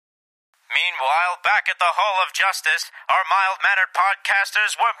Meanwhile, back at the Hall of Justice, our mild-mannered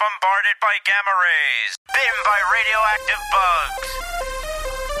podcasters were bombarded by gamma rays, bitten by radioactive bugs,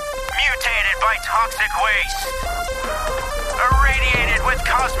 mutated by toxic waste, irradiated with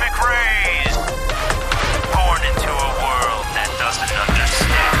cosmic rays, born into a world that doesn't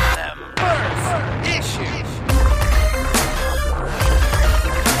understand them. First issue.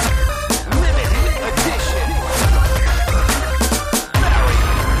 Limited edition. Very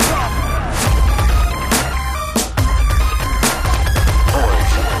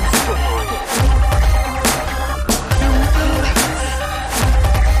origin story.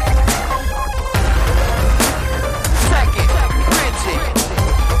 Second printing.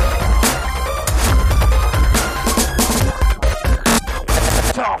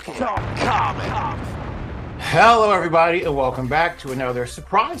 Talking comic. Hello, everybody, and welcome back to another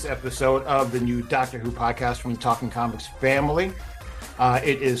surprise episode of the new Doctor Who podcast from the Talking Comics family.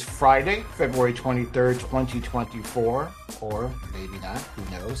 It is Friday, February 23rd, 2024, or maybe not, who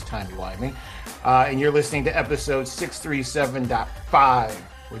knows, timey-wimey. And you're listening to episode 637.5.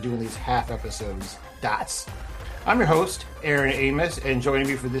 We're doing these half episodes, dots. I'm your host, Aaron Amos, and joining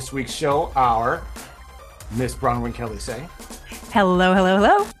me for this week's show are Miss Bronwyn Kelly Say. Hello, hello,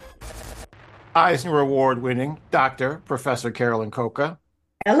 hello. Eisner Award-winning Dr. Professor Carolyn Cocca.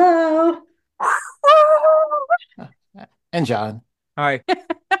 Hello. And John. Hi.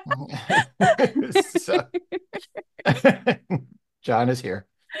 So, John is here.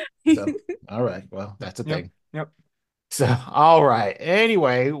 So, all right. Well, that's a thing. Yep. So, all right.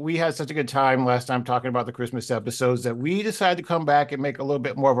 Anyway, we had such a good time last time talking about the Christmas episodes that we decided to come back and make a little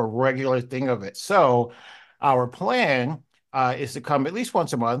bit more of a regular thing of it. So, our plan is to come at least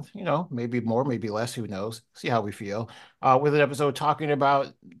once a month, maybe more, maybe less, who knows, see how we feel, with an episode talking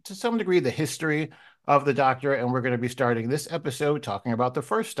about, to some degree, the history of the Doctor. And we're going to be starting this episode talking about the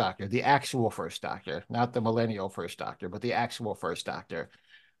first Doctor, the actual first Doctor, not the millennial first Doctor, but the actual first Doctor,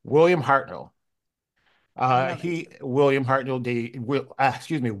 William Hartnell. William Hartnell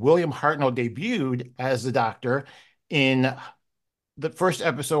debuted as the Doctor in the first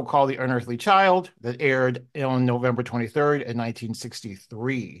episode called The Unearthly Child that aired on November 23rd in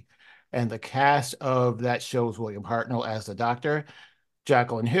 1963. And the cast of that shows William Hartnell as the Doctor,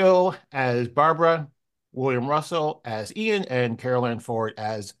 Jacqueline Hill as Barbara, William Russell as Ian, and Carolyn Ford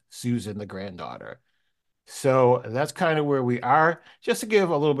as Susan, the granddaughter. So that's kind of where we are. Just to give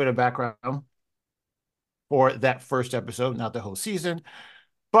a little bit of background for that first episode, not the whole season.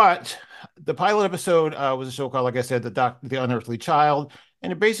 But the pilot episode was a show called, like I said, The Unearthly Child.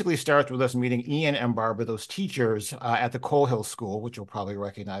 And it basically starts with us meeting Ian and Barbara, those teachers at the Coal Hill School, which you'll probably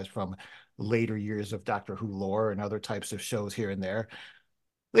recognize from later years of Doctor Who lore and other types of shows here and there.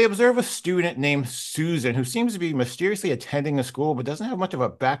 They observe a student named Susan who seems to be mysteriously attending a school but doesn't have much of a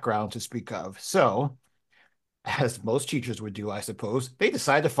background to speak of. So, as most teachers would do, I suppose, they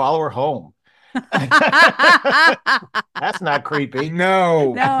decide to follow her home. That's not creepy.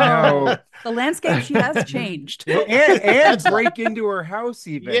 No. The landscape she has changed. And break into her house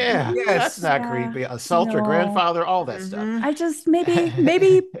even. Yeah, Yes. that's not creepy. Assault her grandfather, all that stuff. I just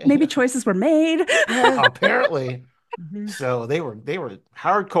maybe choices were made. Apparently. So they were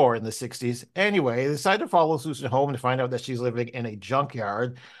hardcore in the 60s. Anyway, they decide to follow Susan home to find out that she's living in a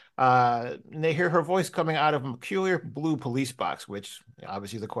junkyard. And they hear her voice coming out of a peculiar blue police box, which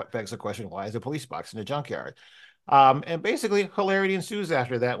obviously begs the question, why is a police box in a junkyard? And basically, hilarity ensues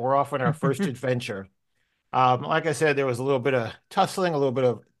after that. We're off on our first adventure. Like I said, there was a little bit of tussling, a little bit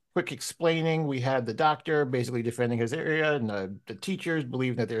of quick explaining. We had the Doctor basically defending his area, and the teachers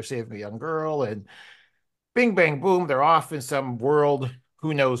believing that they're saving a young girl. And bing, bang, boom, they're off in some world.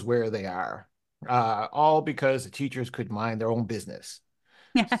 Who knows where they are? All because the teachers could mind their own business.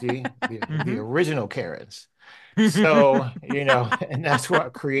 See, the original Karens. So, and that's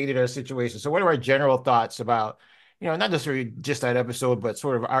what created our situation. So what are our general thoughts about, not necessarily just that episode, but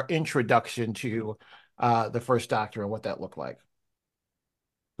sort of our introduction to the first Doctor and what that looked like?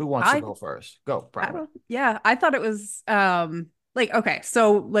 Who wants to go first? Go, Brian. I thought it was okay,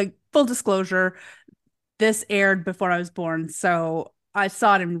 so full disclosure, this aired before I was born. So I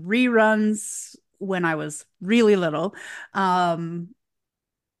saw it in reruns when I was really little.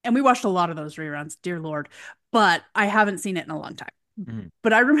 And we watched a lot of those reruns, dear Lord, but I haven't seen it in a long time. Mm-hmm.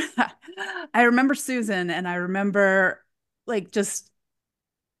 But I remember Susan, and I remember just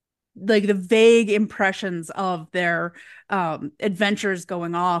the vague impressions of their adventures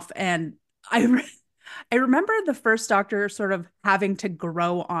going off. And I remember the first Doctor sort of having to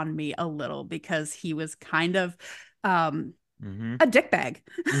grow on me a little because he was kind of a dickbag.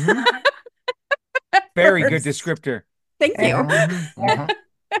 Mm-hmm. Very good descriptor. Thank you.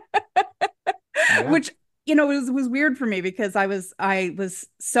 it was weird for me because I was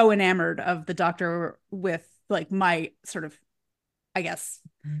so enamored of the Doctor with like my sort of, I guess,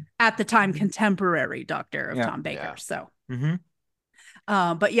 at the time contemporary Doctor of Yeah. Tom Baker. Yeah. So,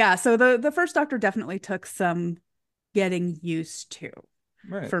 Mm-hmm. but yeah, so the first Doctor definitely took some getting used to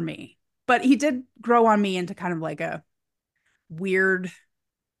Right. for me, but he did grow on me into kind of like a weird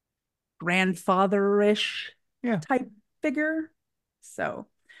grandfather-ish Yeah. type figure. So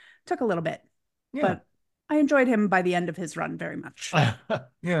took a little bit, Yeah. but I enjoyed him by the end of his run very much.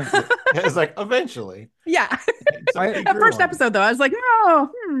 Yeah. It's like eventually. Yeah. Somebody That grew first on it. episode though, I was like,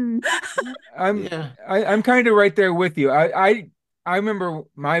 no. Yeah. I'm kind of right there with you. I remember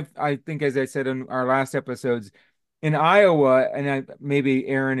I think as I said in our last episodes in Iowa, and maybe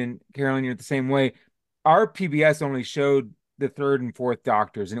Aaron and Carolyn are the same way. Our PBS only showed the third and fourth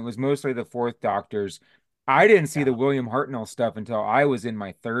Doctors, and it was mostly the fourth Doctors. I didn't see the William Hartnell stuff until I was in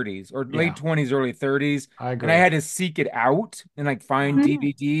my 30s or late 20s, early 30s, I and I agree. had to seek it out and like find Mhm.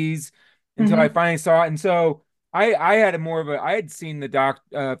 DVDs until I finally saw it. And so I had I had seen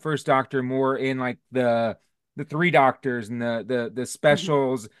the first Doctor more in like the three Doctors and the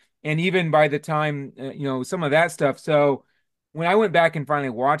specials, and even by the time some of that stuff. So when I went back and finally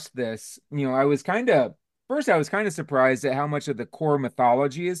watched this, I was kind of surprised at how much of the core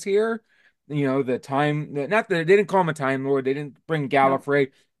mythology is here. The time, not that they didn't call him a Time Lord, they didn't bring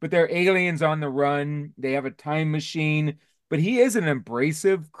Gallifrey, but they're aliens on the run. They have a time machine, but he is an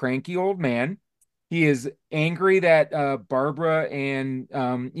abrasive, cranky old man. He is angry that Barbara and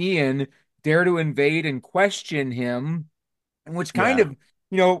Ian dare to invade and question him, which kind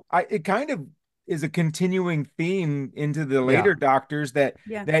Yeah. of, it kind of is a continuing theme into the Yeah. later Doctors that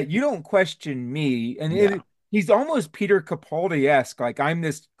Yeah. you don't question me, and Yeah. he's almost Peter Capaldi-esque, like I'm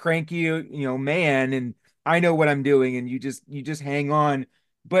this cranky, man, and I know what I'm doing, and you just hang on.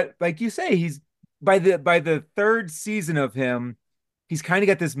 But like you say, he's by the third season of him, he's kind of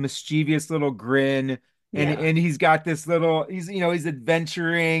got this mischievous little grin, and Yeah. and he's got this little he's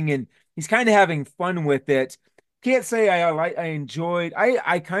adventuring and he's kind of having fun with it. Can't say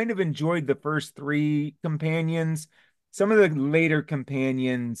I kind of enjoyed the first three companions. Some of the later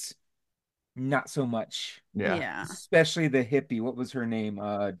companions, not so much. Yeah. Yeah. Especially the hippie. What was her name?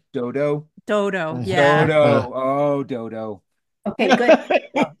 Dodo. Dodo. Yeah. Dodo. Oh, Dodo. Okay,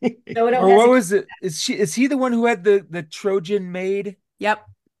 good. Dodo Or has what a was it? Is he the one who had the Trojan maid? Yep.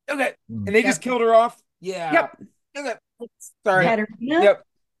 Okay. Mm. And they just Yep. killed her off? Yeah. Yep. Okay. Sorry. Katerina. Yep.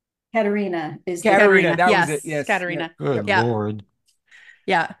 Katerina is Katerina. That yes. was it. Yes. Katerina. Good Yeah. Lord.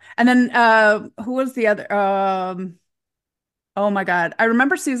 Yeah. And then who was the other? Oh my God. I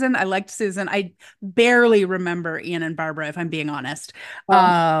remember Susan. I liked Susan. I barely remember Ian and Barbara, if I'm being honest.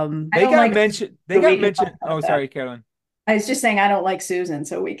 I They don't got like mentioned. They so we got can mentioned. talk about Oh, that. sorry, Carolyn. I was just saying I don't like Susan,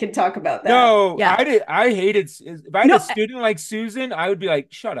 so we can talk about that. No, Yeah. I did. I hated. If I had No, a student like Susan, I would be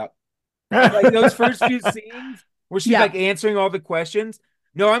like, "Shut up!" Like those first few scenes where she's Yeah. like answering all the questions.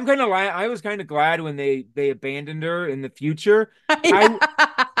 No, I'm kind of I was kind of glad when they abandoned her in the future.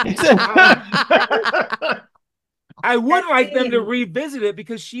 I would like them to revisit it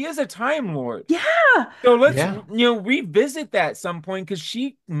because she is a Time Lord. Yeah. So let's Yeah. revisit that some point because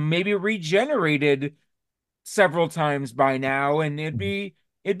she maybe regenerated several times by now, and it'd be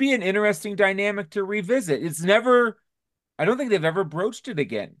an interesting dynamic to revisit. I don't think they've ever broached it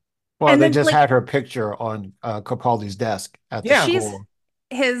again. Well, And they then, just like, had her picture on Capaldi's desk at the Yeah. she's school.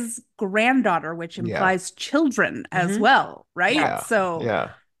 his granddaughter, which Yeah. implies children as Mhm. well, right? Yeah. So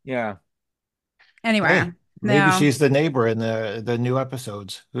Yeah. Yeah. anyway, Hey, maybe now she's the neighbor in the new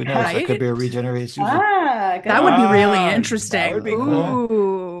episodes. Who knows? That could be a Right? regenerated Susan. Good that would be really Ah, interesting. that would be cool.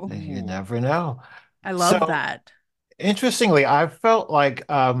 Ooh, You never know. I love So that. interestingly, I felt like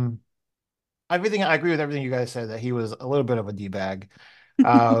everything. I agree with everything you guys said that he was a little bit of a d-bag.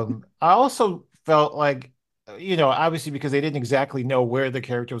 I also felt like, obviously because they didn't exactly know where the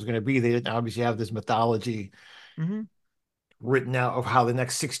character was going to be, they didn't obviously have this mythology Mhm. written out of how the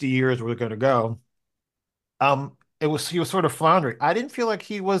next 60 years were going to go. He was sort of floundering. I didn't feel like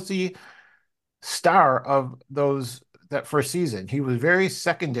he was the star of that first season. He was very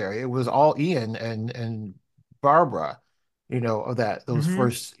secondary. It was all Ian and Barbara, of those Mhm.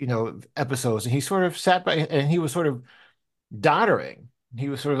 first, episodes. And he sort of sat by and he was sort of doddering. He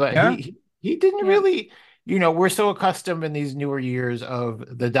was sort of like Yeah. he didn't Yeah. really, we're so accustomed in these newer years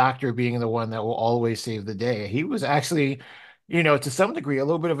of the Doctor being the one that will always save the day. He was actually, to some degree, a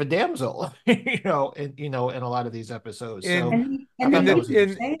little bit of a damsel, in a lot of these episodes. So In I And thought in that the was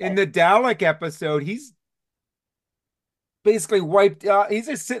interesting. in the Dalek episode, he's basically wiped. He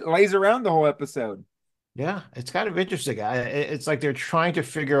just lays around the whole episode. Yeah, it's kind of interesting. It's like they're trying to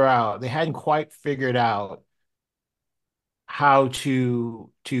figure out, they hadn't quite figured out how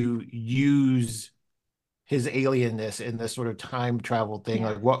to use his alienness in this sort of time travel thing.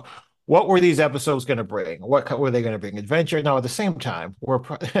 Yeah. Like what were these episodes going to bring? What were they going to bring? Adventure? No, at the same time,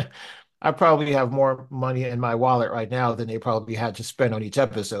 I probably have more money in my wallet right now than they probably had to spend on each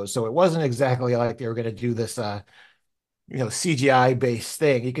episode. So it wasn't exactly like they were going to do this CGI based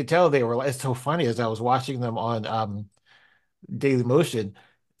thing. You could tell they were. It's so funny as I was watching them on Daily Motion,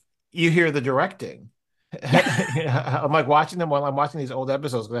 you hear the directing. I'm like watching them while I'm watching these old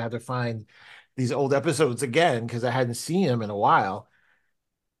episodes because I have to find these old episodes again because I hadn't seen them in a while.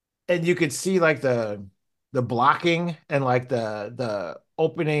 And you could see like the blocking and like the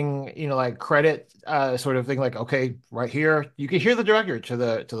opening, like credit sort of thing, like, okay, right here. You can hear the director to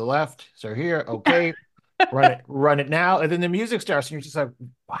the left. So here, okay, run it now. And then the music starts, and you're just like,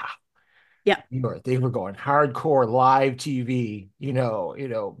 wow, Yeah. they were going hardcore live TV,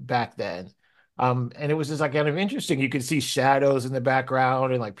 back then. And it was just like kind of interesting. You could see shadows in the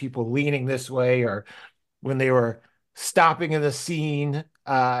background and like people leaning this way, or when they were stopping in the scene,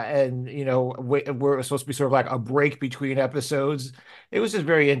 and where it was supposed to be sort of like a break between episodes. It was just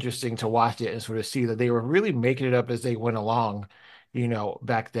very interesting to watch it and sort of see that they were really making it up as they went along,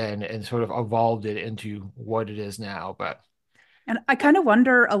 back then, and sort of evolved it into what it is now. But And I kind of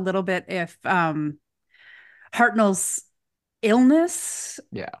wonder a little bit if Hartnell's illness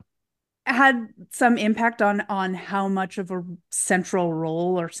yeah. had some impact on how much of a central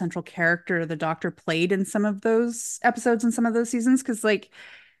role or central character the Doctor played in some of those episodes and some of those seasons. Because like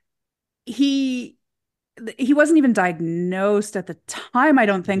he he wasn't even diagnosed at the time, I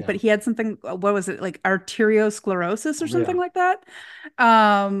don't think, Yeah. but he had something, what was it, like arteriosclerosis or something Yeah. like that.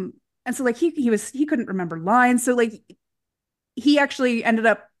 And so like he couldn't remember lines. So like he actually ended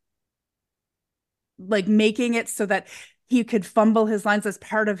up like making it so that he could fumble his lines as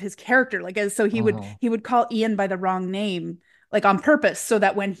part of his character. Like as so Mhm. he would call Ian by the wrong name, like on purpose, so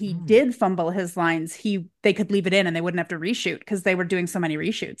that when he did fumble his lines, they could leave it in and they wouldn't have to reshoot because they were doing so many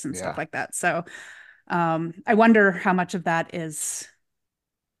reshoots and stuff Yeah. like that. So I wonder how much of that is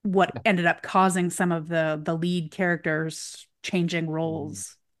what ended up causing some of the lead characters changing Mhm.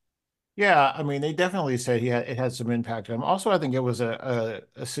 roles. Yeah, I mean, they definitely said it had some impact on him. Also, I think it was a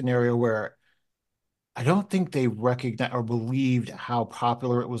scenario where I don't think they recognized or believed how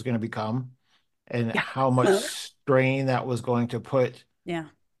popular it was going to become and Yeah. how much strain that was going to put Yeah.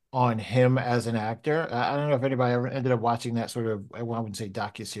 on him as an actor. I don't know if anybody ever ended up watching that sort of, I wouldn't say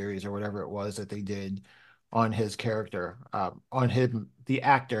docuseries or whatever it was that they did on his character, on him, the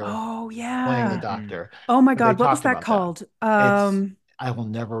actor Oh playing the yeah. Mm. doctor. Oh my But they God, what was talked that about that. called? I will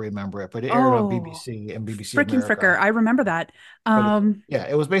never remember it, but it aired on Oh, BBC and BBC freaking fricker. America. I remember that. But Um,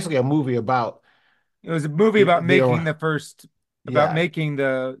 it was basically a movie about It was a movie the, about the making the first yeah,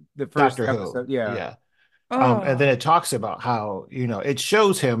 the first Doctor Who. episode. Yeah. Yeah. And then oh, it talks about how, it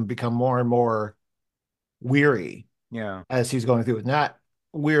shows him become more and more weary Yeah. as he's going through it. Not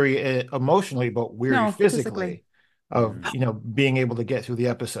weary emotionally, but weary no, physically. physically of, Mm. being able to get through the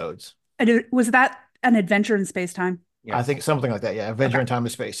episodes. Was that an adventure in space time? I think Yes. something like that. Yeah. Adventure Okay. in Time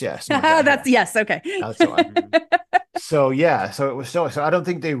and Space. Yeah. Something like that. Yeah. That's yes, okay. That's the one. Mhm. So yeah, so it was so I don't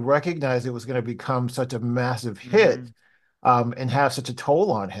think they recognized it was going to become such a massive hit, Mhm. and have such a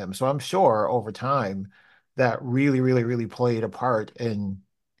toll on him. So I'm sure over time that really, really, really played a part in,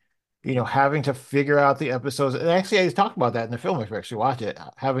 having to figure out the episodes. And actually, I talked about that in the film if you actually watch it,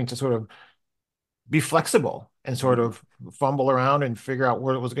 having to sort of be flexible and sort Mhm. of fumble around and figure out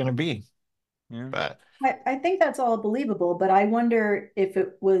what it was going to be. Yeah. But I think that's all believable, but I wonder if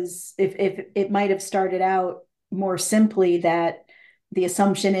it was if it might have started out more simply that the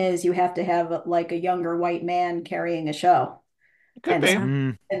assumption is you have to have like a younger white man carrying a show. it could And be. so,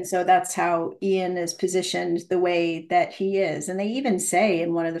 Mm. and so that's how Ian is positioned the way that he is. And they even say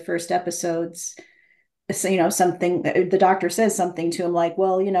in one of the first episodes, so, something the doctor says something to him like,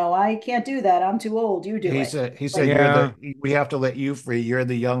 well, I can't do that. I'm too old. You do it. He said, Like, Yeah. we have to let you free. You're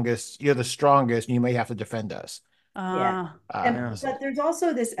the youngest, you're the strongest, and you may have to defend us. yeah. Uh, And Yeah. but there's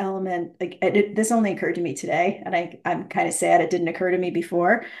also this element, like this only occurred to me today, and I'm kind of sad it didn't occur to me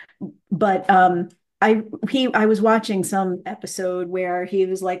before. But I was watching some episode where he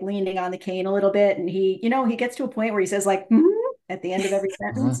was like leaning on the cane a little bit, and he gets to a point where he says like at the end of every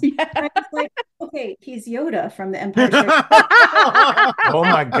sentence. Mhm. And I yeah. was like, okay, he's Yoda from The Empire Strikes Oh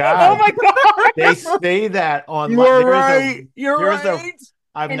my Oh God. my They God. say that on You are there is right. You're there is a right.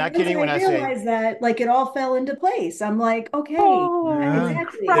 I'm And not once kidding I when I say realized that, like it all fell into place. I'm like, okay, Holy Yeah.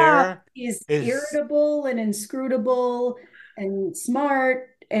 exactly. crap. there He's is irritable and inscrutable and smart.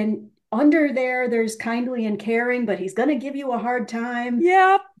 And under there, there's kindly and caring, but he's going to give you a hard time.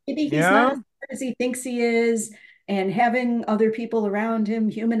 Yep. Maybe he's not Yeah. as smart as he thinks he is, and having other people around him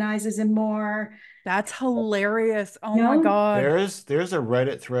humanizes him more. That's hilarious. Oh my No? God. There's a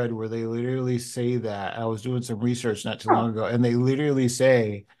Reddit thread where they literally say that. I was doing some research not too Oh, long ago, and they literally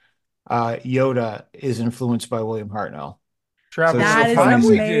say Yoda is influenced by William Hartnell. So Travis it's That will is an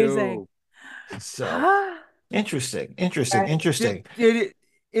finally surprising. amazing. do. So interesting, interesting, okay. interesting. Did it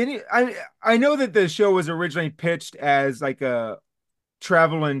any I know that the show was originally pitched as like a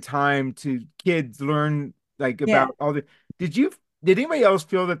travel in time to kids learn like Yeah. about all the did you did anybody else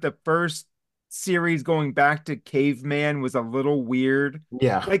feel that the first series going back to caveman was a little weird?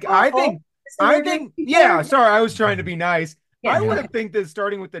 Yeah. Like Awful. Is the word you're looking yeah, for? sorry, I was trying to be nice. I Yeah. would Yeah. have think that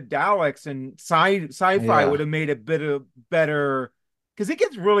starting with the Daleks and sci-fi would Yeah. have made a bit of better because it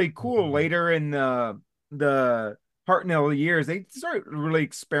gets really cool later in the Hartnell years. They start really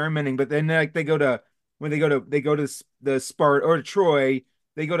experimenting, but then like they go to when they go to the Sparta or Troy,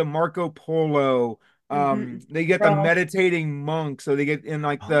 they go to Marco Polo. Mhm. They get the Bro. meditating monk, so they get in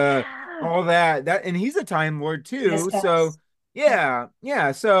like Oh the yeah. all that and he's a time lord Yes, too. So yes. Yeah.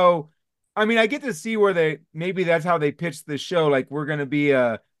 yeah. So I mean, I get to see where they maybe that's how they pitched the show. Like we're going to be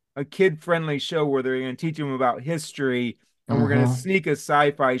a kid friendly show where they're going to teach them about history, and we're going to Hmm. sneak a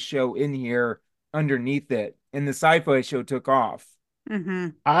sci-fi show in here underneath it. And the sci-fi show took off. Hmm.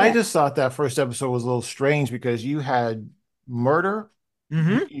 I Yeah. just thought that first episode was a little strange because you had murder,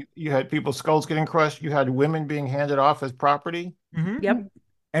 Mm-hmm. you had people's skulls getting crushed, you had women being handed off as property. Mm-hmm. Yep.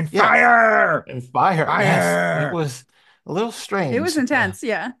 And Yeah, fire, and fire. Yes, it fire. was a little It was strange. intense.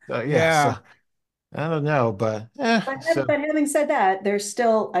 Yeah. Yeah, so Yeah. I don't know, but But having said that, there's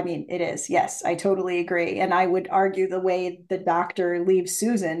still, I mean, it is. Yes, I totally agree. And I would argue the way the doctor leaves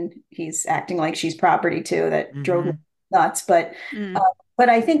Susan, he's acting like she's property too. That drove me Mm-hmm. nuts. Uh, Mm. but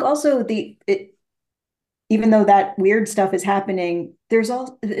I think also even though that weird stuff is happening,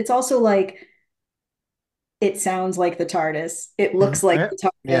 it's also like it sounds like the TARDIS. It looks like Yeah. the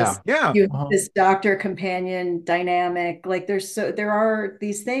TARDIS. yeah. Yeah. You have Uh-huh. this doctor companion dynamic. Like there are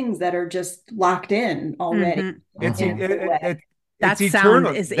these things that are just locked in already. Hmm. It's You it, can't Yeah. go it, away. it it's That sound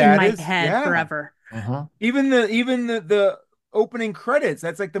eternal. is in That my is, head yeah. forever. Uh-huh. Even the opening credits,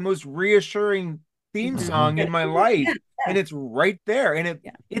 that's like the most reassuring theme Hmm. Uh-huh. song in my life. Yeah, And yeah, it's right there. And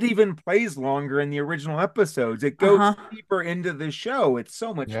Yeah. it even plays longer in the original episodes. It goes Uh-huh. deeper into the show. It's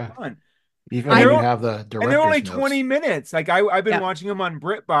so much Yeah. fun. Even And when they're you I all, have the and they're only director's 20 notes. minutes. Like I've been Yep. watching them on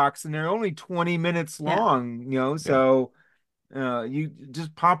BritBox and they're only 20 minutes Yeah. long, Yeah. so you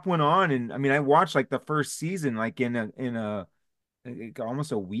just pop one on and I mean I watched like the first season like in a like,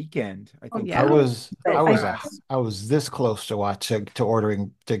 almost a weekend. I oh, think I Yeah. totally. was But I I was think I was this close to watching to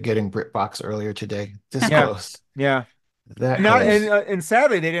ordering to getting BritBox earlier today. This yeah. close. Yeah. That And not close. and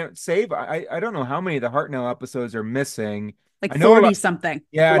sadly they didn't save. I don't know how many of the Hartnell episodes are missing. Like I know a 40 lot. something.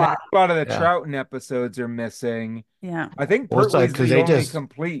 Yeah, a and I lot. know a lot of the Yeah. Troughton episodes are missing. Yeah. I think Well, it's like Pertwee's because the they only just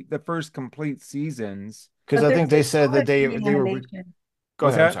complete the first complete seasons. because But I there's think they a said lot that of indie they were animation. go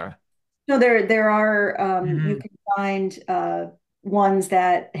What's ahead, I'm that? sorry. No, there are you Hmm. can find ones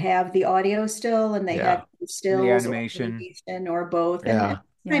that have the audio still and they have Yeah. The stills or animation. animation or both, and it's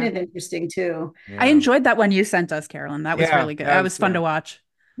Yeah. kind Yeah. of interesting too. I Yeah. enjoyed that one you sent us, Carolyn. That was Yeah. really good. That That was was fun yeah. to watch.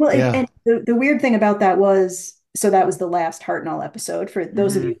 Well, Yeah. and the weird thing about that was, so that was the last Hartnell episode. For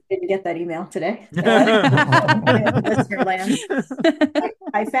those of Hmm. you who didn't get that email today, listener land.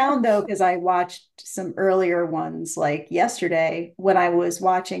 I found though, because I watched some earlier ones like yesterday, when I was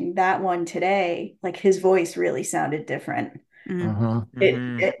watching that one today, like his voice really sounded different. Mm. Uh-huh.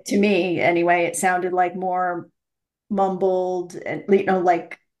 Hmm. To me anyway, it sounded like more mumbled and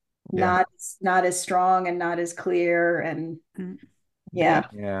like Yeah. not as strong and not as clear and Mm. yeah.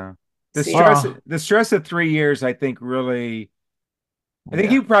 Yeah. Yeah. See, Well, The stress of 3 years, I think, really. I think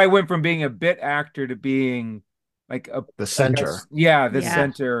yeah. he probably went from being a bit actor to being like The center. yeah, the Yeah.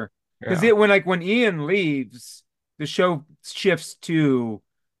 center. Because Yeah. when Ian leaves, the show shifts to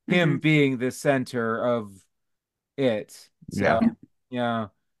him Hmm. being the center of it. Yeah. So yeah. And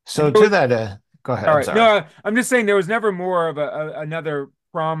So to that go ahead. all I'm right, sorry. no, I'm just saying there was never more of another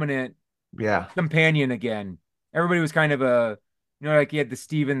prominent Yeah. companion again. Everybody was kind of like you had the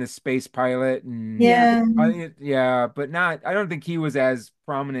Steven the space pilot and Yeah. yeah, yeah, but not. I don't think he was as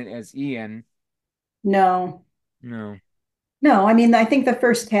prominent as Ian. no, No. no. I mean, I think the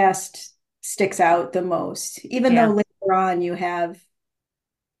first cast sticks out the most, even though Yeah. later on you have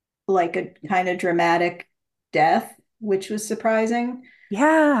like a kind of dramatic death, which was surprising.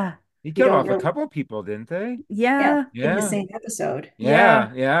 Yeah. He You killed don't off a really, couple people, didn't they? yeah, Yeah. in the Yeah. same episode.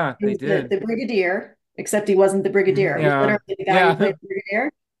 Yeah. Yeah, It they was did. the brigadier, except he wasn't the brigadier. It was Yeah. literally the guy who Yeah. played the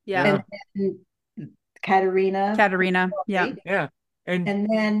brigadier. Yeah. And then Katerina, Katerina. Yeah. right? Yeah. And And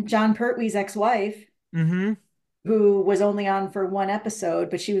then John Pertwee's ex-wife, mhm. who was only on for one episode,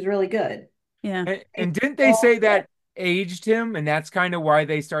 but she was really good. Yeah. And didn't they say that aged him, and that's kind of why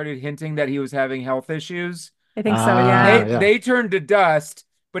they started hinting that he was having health issues? I think so. Yeah. Yeah. They turned to dust,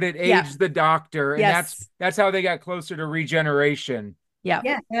 but it Yeah. aged the doctor, and Yes. that's how they got closer to regeneration. Yeah.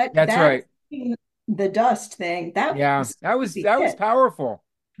 Yeah, That's right. the dust thing, that Yeah, was that was creepy that was shit. powerful.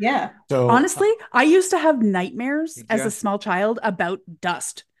 Yeah. So Honestly, I used to have nightmares Did as ya? a small child about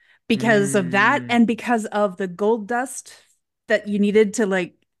dust because of that Mm, and because of the gold dust that you needed to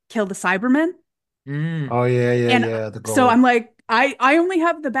like kill the Cybermen. mm. oh And yeah, the so gold. I'm like, I only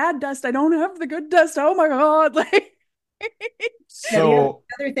have the bad dust. I don't have the good dust. Oh my God. Like Yeah, So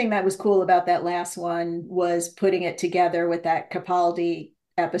the other thing that was cool about that last one was putting it together with that Capaldi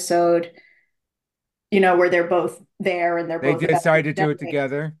episode, where they're both there and they're They both about decided to do it regenerate.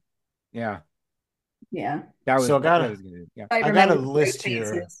 together. Yeah, Yeah. so that was good. Yeah. I I got a remember the great list here.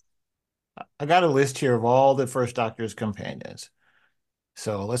 faces. I got a list here of all the first Doctor's companions.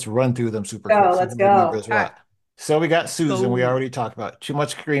 So let's run through them super quick Go, so let's who go. remembers what. So we got Susan, we go. already talked about. Too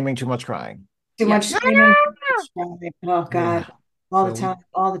much screaming, too much crying. Too much Yes. screaming. Too much crying. Oh Yeah. God. All the So time.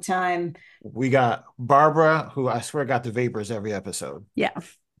 All the time. we got Barbara, who I swear got the vapors every episode. Yeah.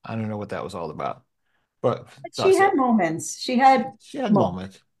 I don't know what that was all about, but But she that's had it. moments. She had She had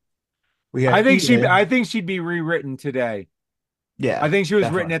moments. moments. We had Ian. I think she'd be rewritten today. I Yeah, think she was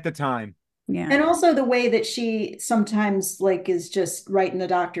written definitely. at the time. Yeah. And also the way that she sometimes like is just right in the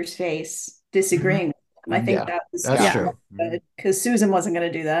doctor's face, Mhm. disagreeing with him. I think Yeah, that was that's Yeah. true. good because Susan wasn't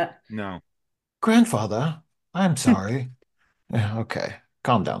going to do that. No. Grandfather, I'm sorry. Yeah, okay,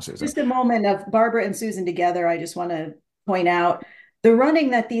 calm down, Susan. Just a moment of Barbara and Susan together. I just want to point out the running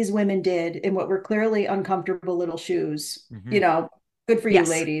that these women did in what were clearly uncomfortable little shoes. Mhm. Good for you, Yes.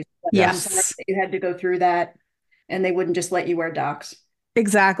 ladies. I'm Yes. sorry Yes. that you had to go through that and they wouldn't just let you wear docs.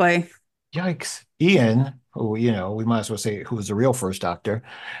 Exactly. Yikes. Ian, who, we might as well say who was the real first Doctor.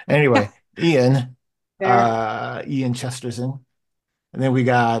 Anyway, Ian, There. Ian Chesterton. And then we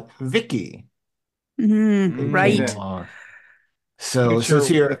got Vicky, who came Right. The along. So it says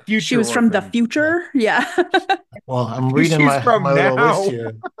future, the here, She future was from the orphan. yeah. future. Yeah. Well, I'm reading She's my from little list now.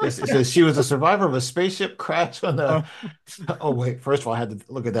 here. It says she was a survivor of a spaceship crash on the. Oh, Oh wait, first of all, I had to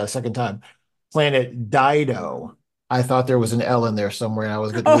look at that a second time. Planet Dido. I thought there was an L in there somewhere, and I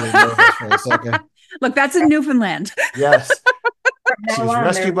was getting really nervous for a second. Oh, look, that's in Newfoundland. Yes, From she now was on, there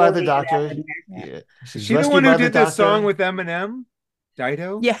rescued by will the be an doctor. avenue. Yeah. Yeah, she is was she the rescued one who by the did the song doctor. with Eminem?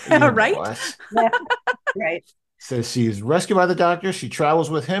 Dido? Yeah. You know Right. what? Yeah, right. So she's rescued by the doctor. She travels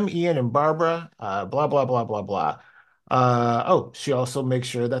with him, Ian, and Barbara. Blah blah blah blah blah. She also makes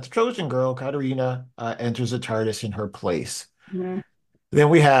sure that the Trojan girl, Katerina, enters the TARDIS in her place. Mhm. Then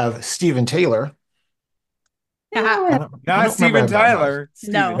we have Stephen Taylor. Yeah. I Not don't remember Steven him that much. Tyler. No.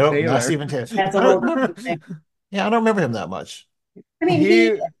 Steven Nope, not Taylor. Stephen Taylor. That's a I whole don't. different thing. Yeah, I don't remember him that much. I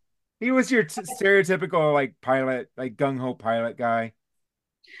mean, He was your stereotypical like pilot, like gung ho pilot guy.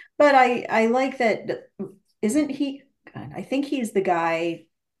 but I like that. Isn't he? God, I think he's the guy.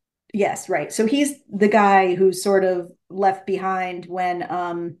 Yes, right. So he's the guy who's sort of left behind when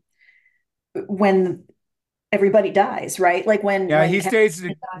everybody dies, right? Like Yeah, when he Cat- stays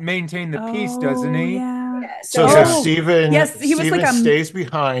to maintain the peace, doesn't Oh, he? yeah. yeah, So so says Oh, Stephen. yes, he was like Stephen stays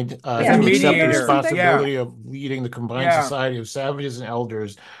behind As Yeah, a to accept the mediator or something. Yeah, responsibility of leading the combined yeah. society of savages and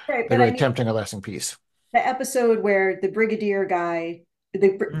elders right, that but are I mean attempting a lasting peace. the episode where the brigadier guy,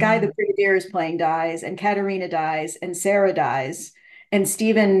 guy the Mhm. brigadier is playing dies, and Katerina dies, and Sarah dies, and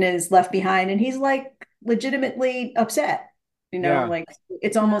Stephen is left behind, and he's like legitimately upset. Yeah. Like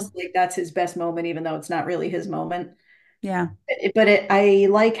it's almost like that's his best moment, even though it's not really his moment. Yeah. I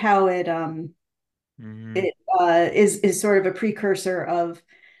like how Mhm. it is sort of a precursor of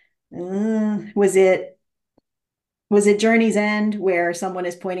was it Journey's End where someone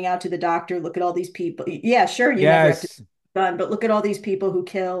is pointing out to the doctor, look at all these people. Yeah, sure, you never have to Yes. done, but look at all these people who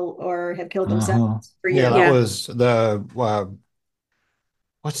kill or have killed Uh-huh. themselves for Yeah, you. that Yeah. was the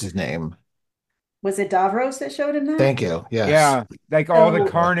what's his name? Was it Davros that showed him that? Thank you. Yes. Yeah. Like all the So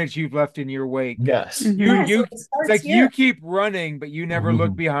carnage you've left in your wake. Yes. yeah, so You it it's starts like you here. keep running, but you never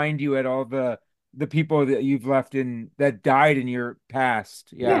look Mhm. behind you at all the people that you've left in that died in your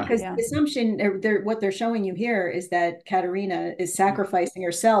past. Yeah, Yeah. because Yeah. the assumption what they're showing you here is that Katerina is sacrificing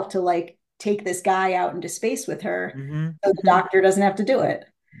herself to like take this guy out into space with her, Hmm. so the doctor doesn't have to do it.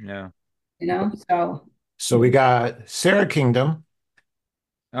 Yeah. So So we got Sarah Kingdom.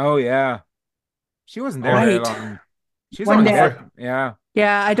 Oh yeah. She wasn't there Oh, very Right. long. She's one on the day. deck. first, Yeah.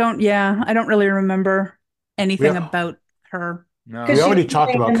 Yeah. I don't really remember we anything about her. No. Because We she already was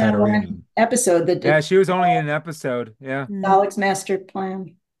talked about in that Katarina. one episode that Yeah, did she was only in an episode. Yeah. Dalek's master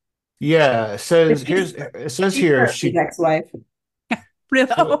plan. Yeah, it But says here's it says she's here Percy's ex-wife. Really?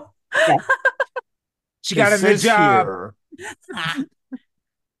 so Yeah. She it got him the says job. here.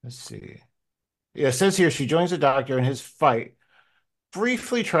 Let's see. Yeah, it says here she joins the Doctor in his fight,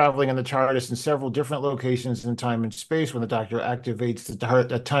 briefly traveling in the TARDIS in several different locations in time and space. When the Doctor activates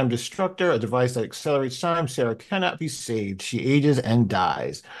the time destructor, a device that accelerates time, Sarah cannot be saved. She ages and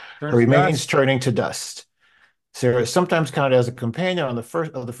dies. Turns Her to remains dust. turning to dust. Sarah is sometimes counted as a companion on the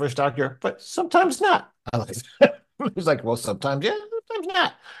first Doctor, but sometimes not. I like it. He's like, well, sometimes yeah, sometimes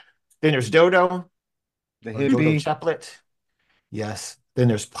not. Then there's Dodo The or Dodo hippie. Chaplet. Yes. Then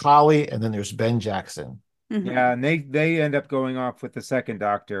there's Polly, and then there's Ben Jackson. Mhm. Yeah, and they end up going off with the second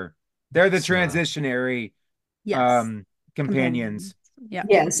Doctor. They're the So, transitionary Yes. companions. Yeah.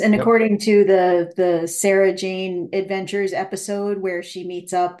 Yes, and Yep. according to the Sarah Jane Adventures episode where she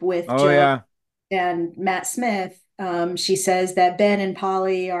meets up with Oh Joe yeah. and Matt Smith, she says that Ben and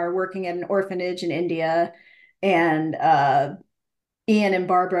Polly are working at an orphanage in India, and Ian and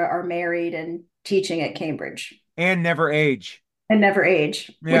Barbara are married and teaching at Cambridge And never age. and never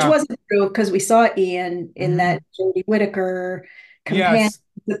age, which Yeah. wasn't true because we saw Ian in Mhm. that Jodie Whittaker companion Yes.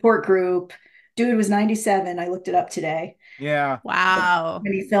 support group. Dude was 97. I looked it up today Yeah. Wow.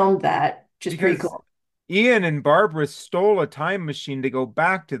 when he filmed that, which is pretty Because cool. Ian and Barbara stole a time machine to go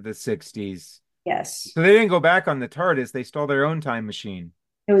back to the 60s. Yes, So they didn't go back on the TARDIS, they stole their own time machine.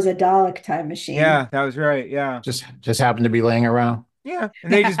 it was a Dalek time machine. Yeah, that was right. Yeah. just happened to be laying around. Yeah.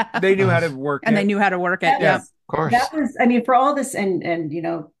 And they knew how to work And it. they knew how to work it. That Yeah. Yep. was, Of course. that was, I mean, for all this, and you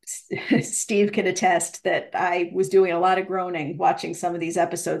know, Steve can attest that I was doing a lot of groaning watching some of these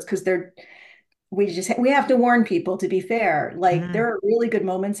episodes because we have to warn people, to be fair. Like Mhm. there are really good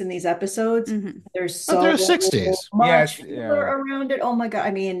moments in these episodes. Mhm. There's But so they're 60s. much Yes, filler yeah. around it. Oh my God.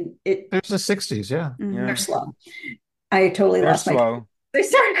 I mean, There's the 60s, yeah. Mhm. they're slow. I totally They're lost my slow. they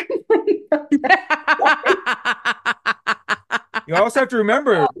started complaining You also have to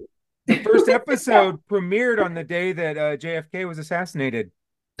remember the first episode premiered on the day that JFK was assassinated.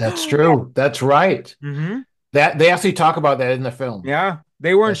 That's true. That's right. Mm-hmm. That they actually talk about that in the film. Yeah.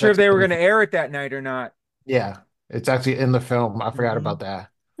 They weren't That's sure if they were actually- going to air it that night or not. Yeah, it's actually in the film. I forgot Mhm. about that.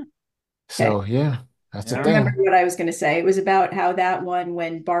 So yeah, that's the Yeah. I thing. remember what I was going to say. It was about how that one,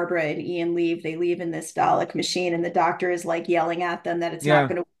 when Barbara and Ian leave, they leave in this Dalek machine, and the Doctor is like yelling at them that it's Yeah. not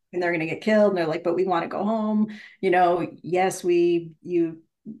going to work and they're going to get killed. And they're like, "But we want to go home." You know, yes,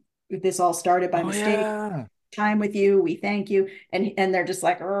 this all started by Oh, mistake. yeah. Time with you, we thank you. And they're just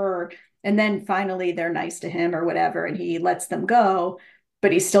like, "Urgh." And then finally they're nice to him or whatever, and he lets them go,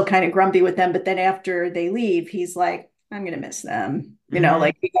 but he's still kind of grumpy with them. But then after they leave, he's like, "I'm going to miss them." You know, Mhm.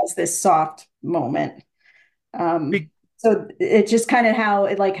 like he has this soft moment. Be- So it's just kind of how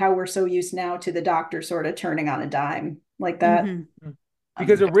we're so used now to the Doctor sort of turning on a dime like that. Mhm.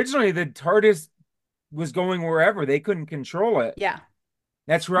 Because originally the TARDIS was going wherever. They couldn't control it. Yeah.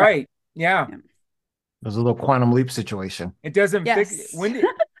 That's right. Yeah. There's a little quantum leap situation. It doesn't fix Yes. when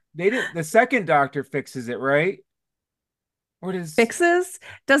they did the second Doctor fixes it, right? Or does Fixes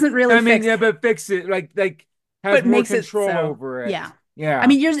doesn't really I mean, fix, yeah, but fix it like has but more makes it control so. over it. Yeah. Yeah. I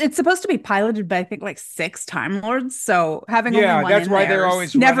mean, it's supposed to be piloted by I think like 6 Time Lords, so having only Yeah, one that's in why there they're is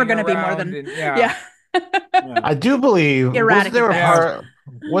always never running going to be more than around yeah. yeah. I do believe Erratic at best.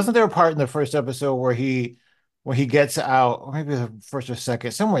 wasn't there a part in the first episode where he gets out, or maybe the first or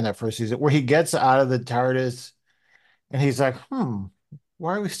second, somewhere in that first season, where he gets out of the TARDIS and he's like,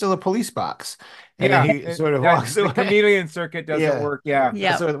 why are we still a police box? And Yeah, then he sort of that- walks the away. chameleon circuit doesn't Yeah. work. Yeah.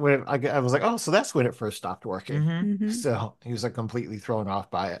 Yeah. So when I was like, oh, so that's when it first stopped working. Mhm. Mhm. So he was like completely thrown off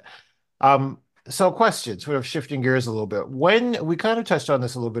by it. So question, sort of shifting gears a little bit. When we kind of touched on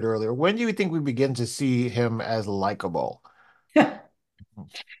this a little bit earlier, when do you think we begin to see him as likable?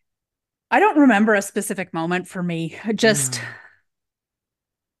 I don't remember a specific moment for me. Just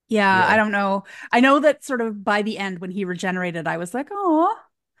Yeah. I don't know. I know that sort of by the end when he regenerated, I was like, oh.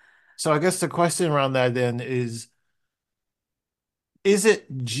 So I guess the question around that then is it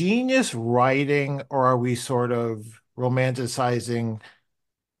genius writing, or are we sort of romanticizing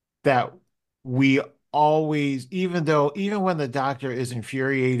that we always, even when the Doctor is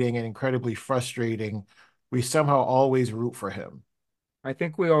infuriating and incredibly frustrating, we somehow always root for him? I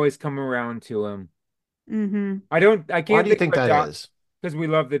think we always come around to him. Mm-hmm. I Why can't do you think think of that is? because we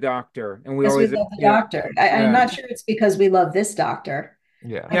love the Doctor and we Because we always love the yeah. Doctor. I'm Yeah. not sure it's because we love this Doctor.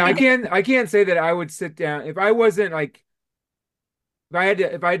 Yeah. Yeah, I can't say that I would sit down if I wasn't like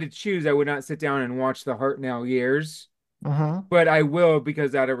if I had to choose, I would not sit down and watch the Hartnell years. Mm-hmm. But I will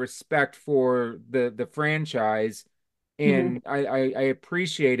because out of respect for the franchise and I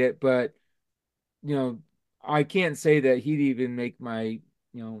appreciate it, but you know, I can't say that he'd even make my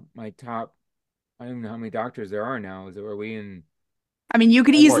top. I don't know how many doctors there are now. Are we in? I mean, you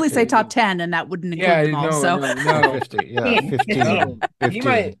could easily say 14. top 10 and that wouldn't include Yeah, them all. So no. 50, yeah, Yeah. 15, No,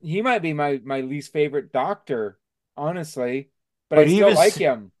 15. he might be my least favorite doctor, honestly, but I But still even like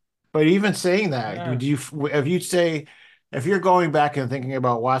him. but even saying that, Yeah. would you if you say if you're going back and thinking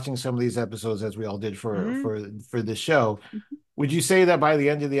about watching some of these episodes as we all did Mhm. for the show, would you say that by the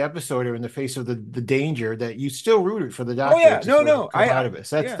end of the episode or in the face of the danger that you still rooted for the Oh doctor yeah, to no, sort of no, come out of it?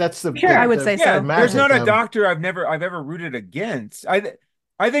 So yeah. that's the Sure. I would say Yeah, so. there's magic not a of doctor I've ever rooted against.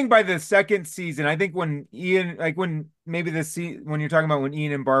 I think by the second season, I think when Ian, like when maybe when you're talking about when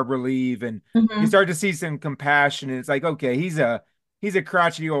Ian and Barbara leave, and you Mhm. start to see some compassion, and it's like, okay, he's a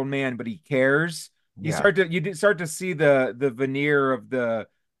crotchety old man, but he cares. yeah. You start to see the veneer of the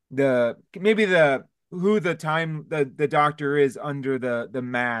maybe the who the doctor is under the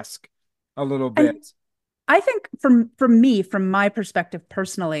mask a little And bit. I think from me, from my perspective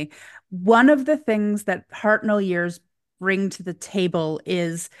personally, one of the things that Hartnell years bring to the table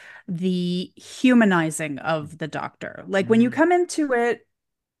is the humanizing of the doctor. Like when you Mhm. come into it,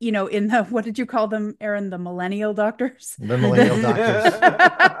 in the what did you call them, Aaron? The millennial doctors? The millennial doctors.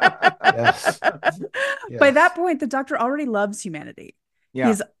 Yes. By that Yes. point, the doctor already loves humanity. Yeah.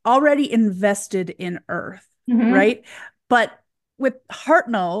 He's already invested in Earth, Mhm. right? But with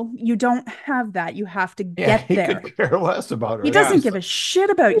Hartnell, you don't have that. You have to Yeah, get he there. could care less about He her. Yeah. doesn't give a shit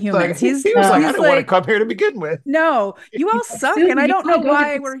about humans. He was like, I He's didn't want to like, come here to begin with. no, you all suck, and Susan, I you don't know want to go to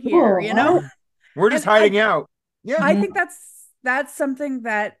why good we're here, school. What? We're just And hiding out. Yeah. I Mhm. think that's something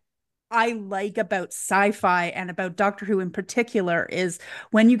that I like about sci-fi and about Doctor Who in particular is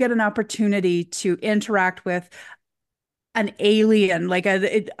when you get an opportunity to interact with an alien, like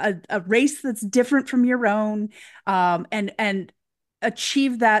a race that's different from your own, and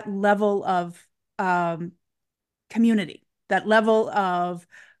achieve that level of um, community, that level of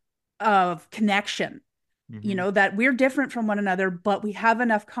connection. Mhm. That we're different from one another, but we have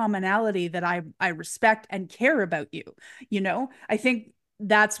enough commonality that I respect and care about you. I think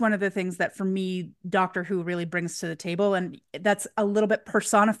that's one of the things that for me Doctor Who really brings to the table, and that's a little bit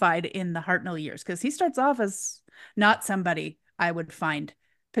personified in the Hartnell years because he starts off as not somebody I would find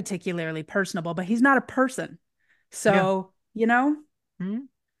particularly personable, but he's not a person. Yeah. So, Mhm.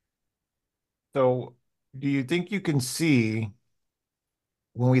 So, do you think you can see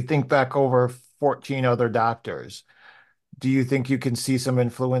when we think back over 14 other doctors? Do you think you can see some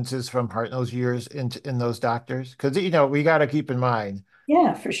influences from Hartnell's years in those doctors? Because we got to keep in mind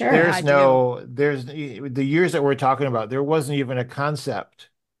Yeah, for sure. yeah, I do. there's the years that we're talking about. There wasn't even a concept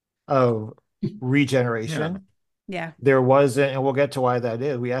of Yeah. regeneration. Yeah. There wasn't, and we'll get to why that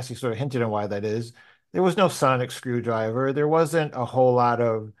is. We actually sort of hinted on why that is. There was no sonic screwdriver. There wasn't a whole lot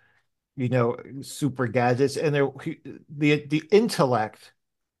of super gadgets, and the intellect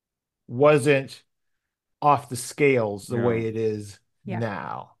wasn't off the scales the way No. it is Yeah.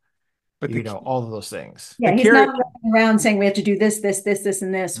 now. But All of those things. the Yeah, he's not curi running around saying we have to do this,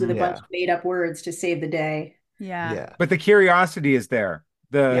 and this with a bunch Yeah, of made up words to save the day. Yeah. yeah, but the curiosity is there.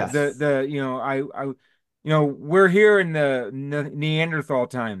 yes, We're here in the Neanderthal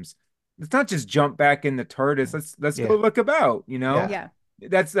times. Let's not just jump back in the TARDIS. Let's go yeah, look about, yeah, Yeah.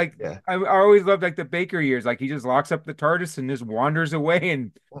 That's like yeah. I always loved like the Baker years. Like he just locks up the TARDIS and just wanders away,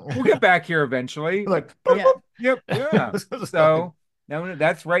 and we'll get back here eventually. Like, Yeah. Yep, yeah. It's like, So now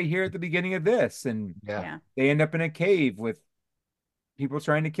that's right here at the beginning of this, and yeah. Yeah. they end up in a cave with people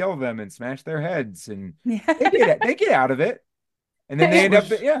trying to kill them and smash their heads, and Yeah. they get out of it, and then they It end up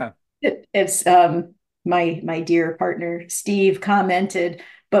was yeah. It's my dear partner Steve commented,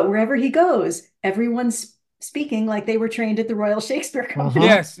 but wherever he goes, everyone's speaking like they were trained at the Royal Shakespeare Company.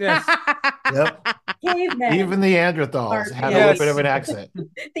 Yes, yes. Yep. Cavemen, Even the Neanderthals had a little bit Yes. of an accent.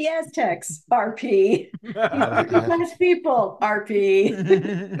 the Aztecs, RP. These Uh, working class people, RP.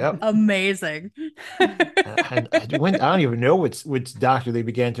 yep. Amazing. I don't even know which doctor they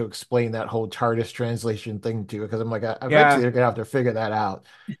began to explain that whole TARDIS translation thing to, because I'm like, eventually Yeah. they're gonna have to figure that out.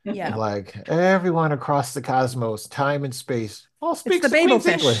 Yeah. Like everyone across the cosmos, time and space, all It's the speaks Queen's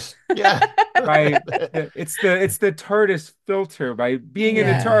Babelfish. English. Yeah. It's the TARDIS filter. By being in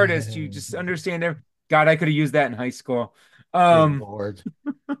the Yeah. TARDIS, you just understand every God, I could have used that in high school. Good Lord.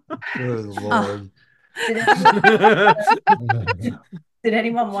 Good Oh, Lord. Did did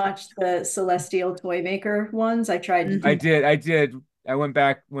anyone watch the Celestial Toy Maker ones? I tried to I do mhm. that. did. I did. I went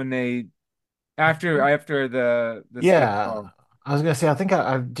back when they after the Yeah. special. I was gonna say, I think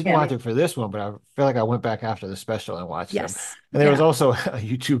I didn't Yeah, watch it for this one, but I feel like I went back after the special and watched them. Yes. And there was Yeah. also a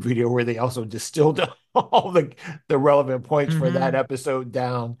YouTube video where they also distilled all the relevant points for that episode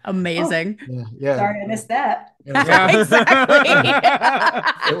down. Amazing. Yeah, yeah. Sorry, I missed that. It was like,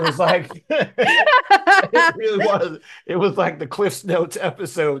 Exactly. it was like it really was. It was like the Cliff's Notes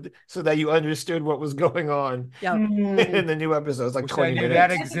episode, so that you understood what was going on Yep. in the new episode. It's like Wish I 20 knew minutes. that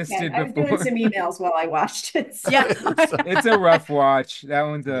That's existed okay. I was doing before. some emails while I watched it. So. Yeah. It's a rough watch. That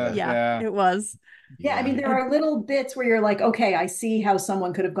one's a Yeah, it was. Yeah, I mean, there are little bits where you're like, okay, I see how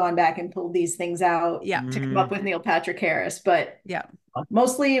someone could have gone back and pulled these things out Yeah. to come up with Neil Patrick Harris, but Yeah.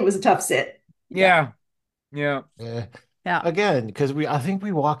 mostly it was a tough sit. Yeah. Yeah. Yeah. Yeah. Again, because I think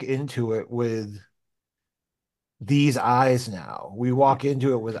we walk into it with these eyes now. We walk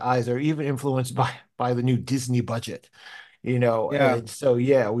into it with eyes that are even influenced by the new Disney budget, Yeah. and so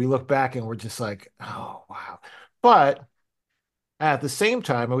yeah, we look back and we're just like, oh wow. But at the same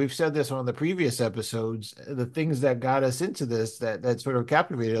time, and we've said this on the previous episodes, the things that got us into this, that sort of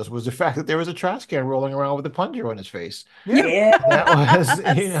captivated us, was the fact that there was a trash can rolling around with a plunger on his face. Yeah. Yeah, That was, Well,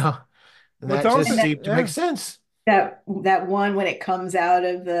 that it's just also- seemed to make sense. that one when it comes out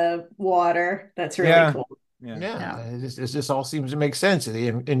of the water, that's really Yeah. cool. Yeah. Yeah, it just all seems to make sense. They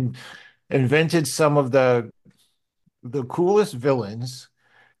invented some of the coolest villains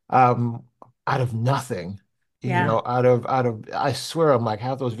out of nothing. Yeah. Out of I swear, I'm like,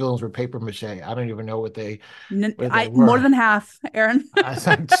 half those villains were paper mache. I don't even know what they were. More than half, Aaron. I was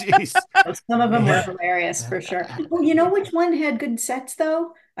like, jeez. Some of them were Yeah. hilarious for sure. Oh, you know which one had good sets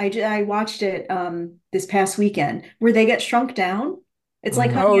though? I watched it this past weekend where they get shrunk down. It's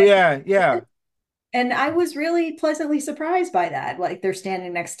like Mhm. Oh yeah. Yeah. And I was really pleasantly surprised by that. Like they're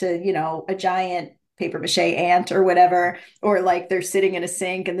standing next to, a giant paper mache ant or whatever, or like they're sitting in a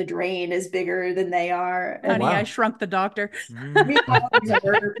sink and the drain is bigger than they are. And Honey, wow. I Shrunk the Doctor. meanwhile, there's a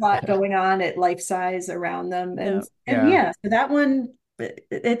murder plot going on at life size around them. And Yeah. yeah, so that one,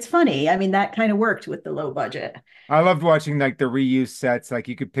 it's funny. I mean, that kind of worked with the low budget. I loved watching like the reuse sets. Like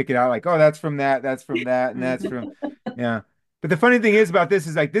you could pick it out, like, oh, that's from that, and that's from, yeah. But the funny thing is about this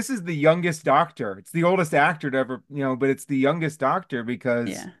is like this is the youngest Doctor. It's the oldest actor to ever, but it's the youngest Doctor because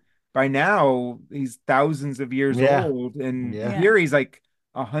Yeah. by now he's thousands of years Yeah. old, and Yeah. here he's like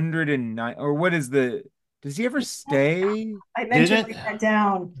 109. Or what is the? Does he ever stay? I meant to Didn't- write that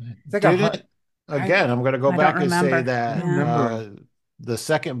down. It's like Didn't again, I'm going to go I back don't and say remember. that Yeah. Remember. the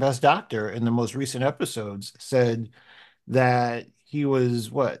second best Doctor in the most recent episodes said that he was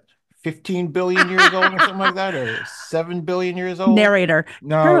what 15 billion years old or something like that, or 7 billion years old. Narrator.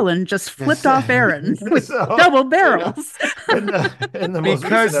 No, Carolyn just flipped off Aaron with So, double barrels. in the most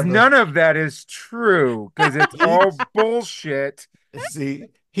because recent none of that is true because it's all bullshit. episode. See,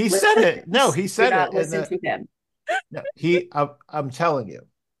 he said it. No, he Do said not it. listen to him. No, I'm telling you.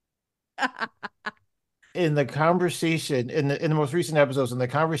 In the conversation in the most recent episodes, in the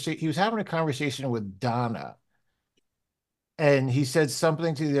conversation, he was having a conversation with Donna, and he said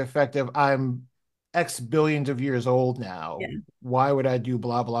something to the effect of, "I'm X billions of years old now. Yeah. Why would I do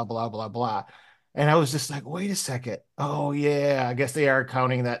blah blah blah blah blah?" And I was just like, "Wait a second. Oh yeah, I guess they are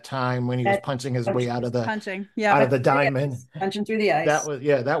counting that time when he was That- punching his way out of the Punching. Yeah. out of the diamond." Punching through the ice. That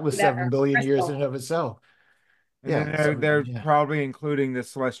was Whatever. 7 billion years Crystal. in and of itself. And Yeah, then so, they're yeah. probably including the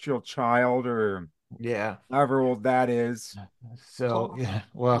celestial child or Yeah. however old that is. So yeah,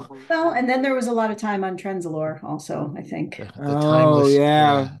 well, Well, and then there was a lot of time on Trenzalore also, I think. the Oh timeless,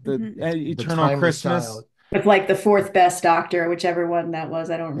 yeah, the Mhm. the eternal timeless Christmas. child. With like the fourth best Doctor, whichever one that was.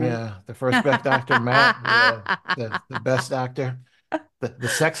 I don't remember. Yeah, the first best Doctor, Matt. Yeah, the best Doctor, the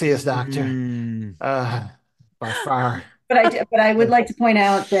sexiest Doctor, Mm. by far. But I would like to point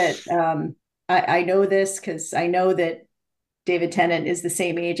out that I know this because I know that David Tennant is the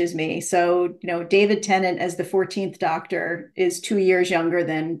same age as me. So, David Tennant as the 14th Doctor is 2 years younger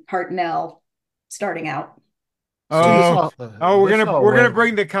than Hartnell starting out. Oh, we're this gonna all gonna went-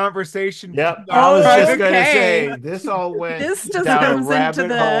 bring the conversation. Yep, down. I was just okay. gonna say this all went This just down a goes into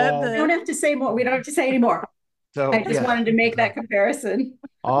rabbit hole. We don't have to say more. We don't have to say any more. So I just yeah. wanted to make that comparison.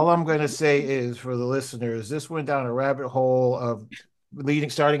 All I'm going to say is for the listeners, this went down a rabbit hole of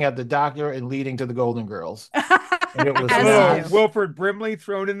starting at the Doctor and leading to the Golden Girls. And it was A As not- you do. Wilford Brimley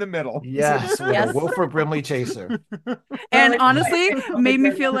thrown in the middle. yes, with Yes. a Wilford Brimley chaser. And Well, honestly, it's- made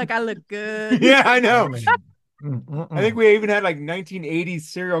me feel like I look good. Yeah, I know. Mm-mm-mm. I think we even had like 1980s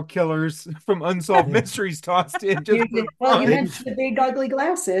serial killers from Unsolved Mysteries tossed in. Just for Well, you fun. mentioned the big ugly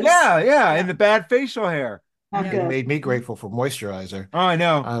glasses. Yeah, and the bad facial hair. Not It good. made me grateful for moisturizer. Oh, I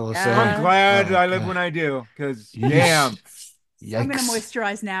know. I will say. Yeah. I'm glad Oh, I live God. when I do, because Yeesh. damn, I'm gonna Yikes.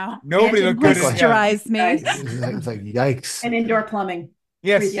 moisturize now. nobody And looked good in moisturize. that. Moisturize me. Guys. It's like yikes. And indoor plumbing.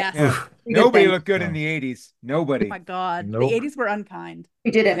 Yes. Yes. Yeah. Oof. We did Nobody things. looked good in No. the 80s. Oh Nobody. my God. Nope. The 80s were unkind.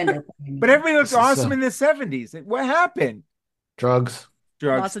 We did have indoor plumbing. But everybody looked This is, awesome in the 70s. What happened? drugs.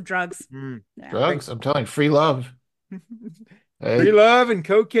 Drugs. Lots of drugs. Mm. Yeah. Drugs. I'm telling you, free love. Hey. Free love and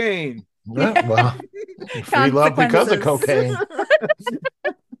cocaine. Yeah, well, free love because of Consequences.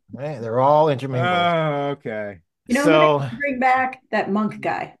 cocaine. Man, they're all intermingled. Oh, okay. You know who So they should bring back? That monk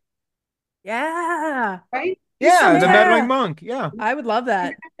guy, Yeah. right? He's Yeah, still the there. meddling monk. Yeah. I would love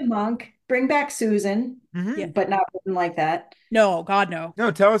that. The monk. Bring back Susan, Mhm. Yeah. but not written like that. No, God, no.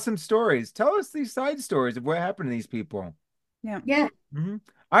 No, tell us some stories. Tell us these side stories of what happened to these people. Yeah. Yeah.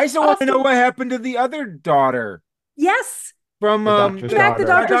 I still want to know Also- what happened to the other daughter Yes. from The doctor's the Back the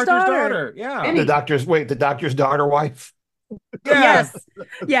daughter. doctor's daughter. Yeah. Jenny. the doctor's daughter wife. Yeah. Yes.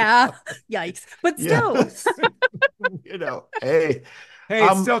 Yeah. Yikes. But still. Yes. You know, hey, Hey,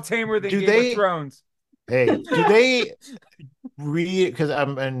 it's still tamer than do Game they- of Thrones. hey, do they read? Because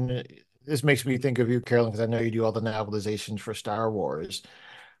and this makes me think of you, Carolyn, because I know you do all the novelizations for Star Wars.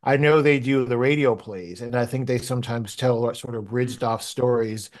 I know they do the radio plays, and I think they sometimes tell sort of bridged off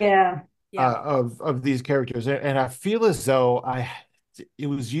stories Yeah. Yeah. of these characters, and I feel as though it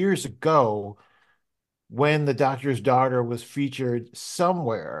was years ago when the doctor's daughter was featured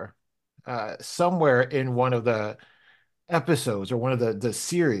somewhere in one of the episodes or one of the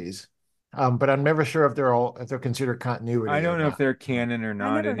series, but I'm never sure if they're considered continuity. I don't or know if not. they're canon or I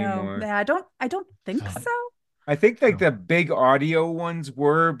not never know. anymore. Yeah, I don't think so. I think like the big audio ones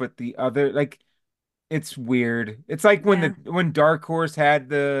were, but the other like it's weird. It's like Yeah. when Dark Horse had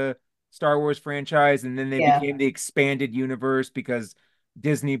the Star Wars franchise and then they Yeah. became the expanded universe because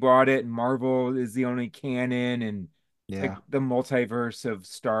Disney bought it and Marvel is the only canon and it's Yeah. like the multiverse of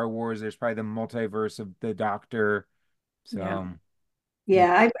Star Wars. There's probably the multiverse of the Doctor. So Yeah.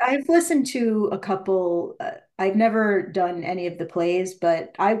 Yeah, I've listened to a couple. I've never done any of the plays,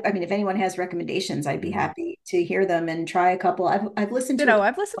 but I mean, if anyone has recommendations, I'd be Mhm. happy to hear them and try a couple. I've listened to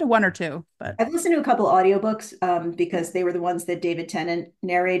I've listened to one or two, but I've listened to a couple audiobooks because they were the ones that David Tennant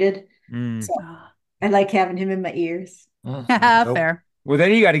narrated. mm. So I like having him in my ears. Nope. fair. Well,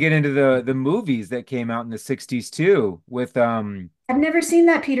 then you got to get into the movies that came out in the 60s too with I've never seen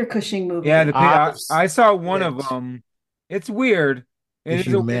that Peter Cushing movie. yeah, I've I saw one of it. them. It's weird. The It's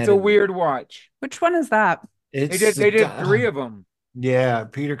a humanity. weird watch. Which one is that? They did three of them. Yeah,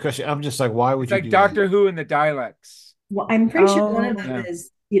 Peter Cushing. I'm just like, why would It's you like do Doctor Who and the Daleks. Well, I'm pretty sure one of Oh. them Yeah.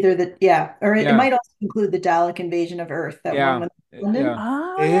 is either or it Yeah. might also include the Dalek invasion of Earth. That Yeah. one with London. Yeah.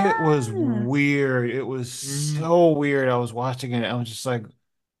 Oh, It was yeah. weird. It was Mhm. so weird. I was watching it. I was just like,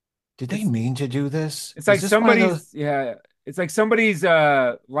 did they mean to do this? It's like Is this one of somebody's it's like somebody's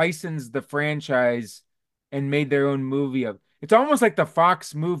licensed the franchise and made their own movie of. It's almost like the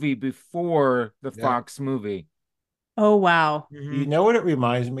Fox movie before the Yeah. Fox movie. Oh, wow. You know what it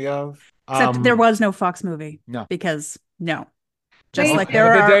reminds me of? Except there was no Fox movie. No. Because no. Just Wait. like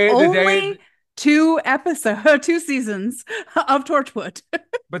there The are day- only two seasons of Torchwood.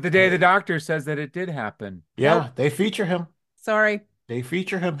 But the day the Doctor says that it did happen. Yeah, they feature him. Sorry. They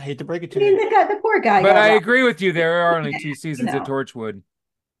feature him. Hate to break it I to mean, you. the poor guy. But got I lost. agree with you. There are only two seasons of know. Torchwood.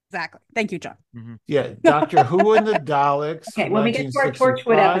 Exactly. Thank you, John. Yeah, Doctor Who and the Daleks. Okay, when we get to our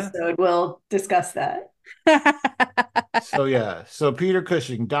Torchwood 1965. episode, we'll discuss that. So Peter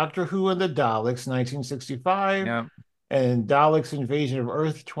Cushing, Doctor Who and the Daleks, 1965, Yeah. and Daleks Invasion of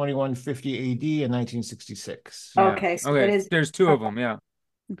Earth, 2150 AD in 1966. Yeah. Okay, so it is. There's two of them. Yeah.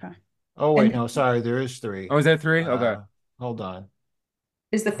 Okay. Oh wait, And- no, sorry, there is three. Oh, is that three? Okay. Hold on.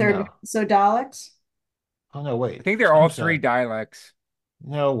 Is the third No. one so Daleks? Oh no, wait. I think they're all I'm three sorry. dialects.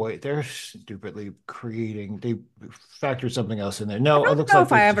 No, wait, they're stupidly creating. They factored something else in there. I No, it don't looks know like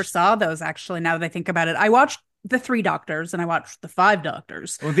if I there's ever just- saw those actually, now that I think about it. I watched the Three Doctors and I watched the Five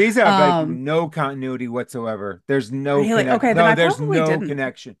Doctors. Well, these have like Um, no continuity whatsoever. There's no Really? connection. Okay, then No, I there's probably no didn't.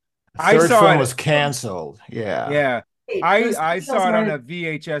 connection. The I third saw film it. was canceled. Yeah. Yeah. Wait, I those saw it on were- a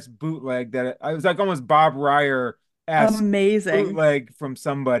VHS bootleg that I was like almost Bob Ryer-esque Amazing. bootleg from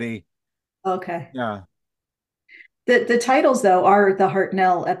somebody. Okay. Yeah. The titles though are the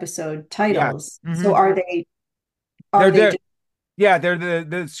Hartnell episode titles. Mhm. So are they? They're just- Yeah, they're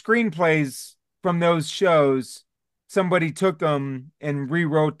the screenplays from those shows. Somebody took them and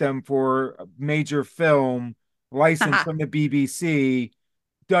rewrote them for a major film, licensed from the BBC,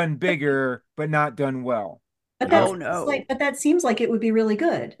 done bigger, but not done well. But that's Oh, no. but that seems like it would be really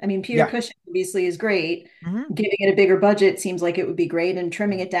good. I mean, Peter Yeah. Cushing obviously is great. Mhm. Giving it a bigger budget seems like it would be great, and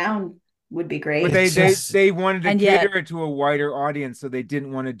trimming it down would be great. But It's just- they wanted to And yet- cater it to a wider audience, so they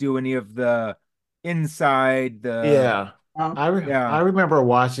didn't want to do any of the inside, the Yeah. Yeah. I remember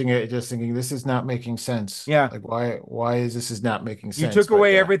watching it just thinking this is not making sense. Yeah. Like why is not making You sense? took But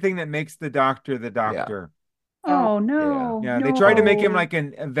away yeah, everything that makes the doctor the yeah, doctor. Oh yeah, no, Yeah, they tried to make him no. like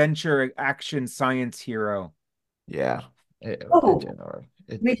an adventure action science hero. yeah. It Oh, didn't work.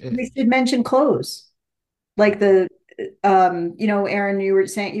 we should mention clothes. Like Aaron,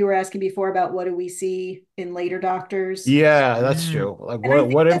 you were asking before about what do we see in later doctors. Yeah, that's Mm, true. Like And I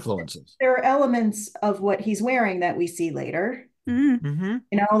think what that influences? there are elements of what he's wearing that we see later. Mm, mm-hmm,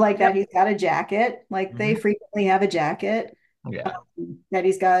 Like that yep. he's got a jacket, like they mm-hmm. frequently have a jacket, Yeah. that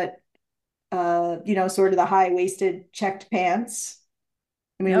he's got sort of the high-waisted checked pants.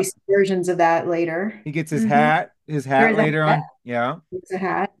 I mean, we Yep. see versions of that later. He gets Hmm. his hat There's a later hat. on. Yeah. There's a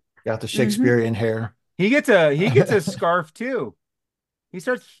hat. Got the Hmm. Shakespearean hair. He gets a scarf too. He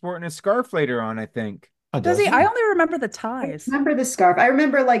starts sporting a scarf later on, I think. Oh, Does does he? I he? only remember the I ties. remember the scarf. I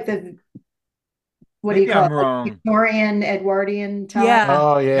remember like the what do you Maybe call I'm it? Like wrong. Victorian, Edwardian tie. Yeah.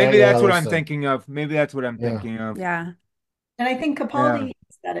 Oh yeah, Maybe yeah, that's what those I'm things. thinking of. Maybe that's what I'm Yeah. thinking of. Yeah. And I think Yeah. Capaldi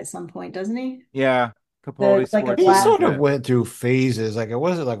has that at some point, doesn't he? Yeah. Capaldi Like a sports He a little black. sort of bit. went through phases. Like it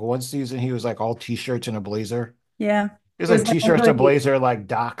wasn't like one season he was like all t-shirts and a blazer. Yeah. He was It was like like a t-shirts and hoodie. blazer like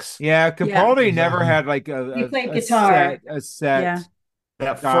Docs. Yeah, Yeah. Capaldi never Exactly. had like He a, played a, a guitar. set a set Yeah.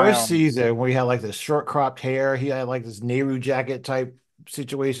 That first style. season where he had like this short cropped hair, he had like this Nehru jacket type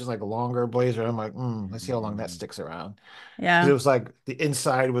situations, like a longer blazer. I'm like, let's see how long that sticks around. Because it Yeah. was like the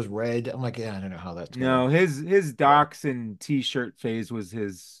inside was red. I'm like, yeah, I don't know how that's gonna. No, his Yeah, docs and t-shirt phase was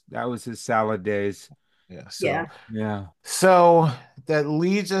his salad days. yeah. So Yeah. Yeah. so that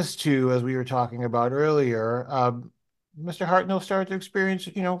leads us to, as we were talking about earlier, Mr. Hartnell started to experience,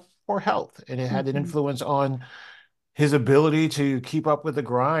 poor health, and it had an Mhm. influence on his ability to keep up with the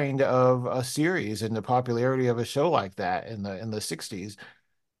grind of a series and the popularity of a show like that in the 60s.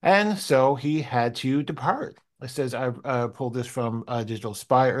 And so he had to depart. It says I pulled this from Digital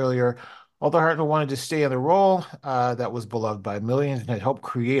Spy earlier. Although Hartnell wanted to stay in the role that was beloved by millions and had helped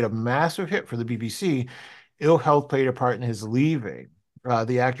create a massive hit for the BBC, ill health played a part in his leaving.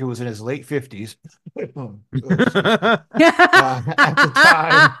 The actor was in his late 50s. Oh, excuse me. At the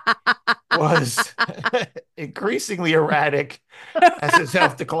time, was increasingly erratic as his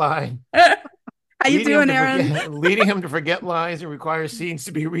health declined, How you doing, Aaron? leading him to forget lines and require scenes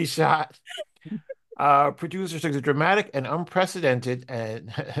to be reshot. Producers took a dramatic and unprecedented,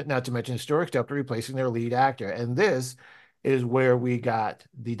 and not to mention historic step to replacing their lead actor. And this is where we got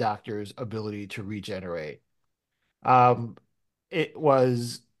the Doctor's ability to regenerate. Um, it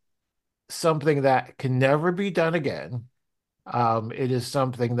was something that can never be done again. It is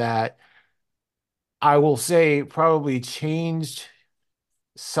something that I will say probably changed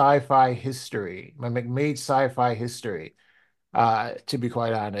sci-fi history, made sci-fi history, to be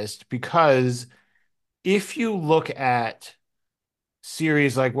quite honest, because if you look at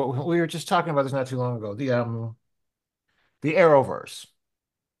series like what we were just talking about this not too long ago, the Arrowverse,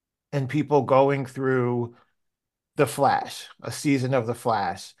 and people going through the Flash, a season of the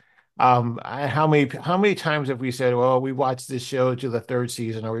Flash. How many times have we said, well, we watched this show to the third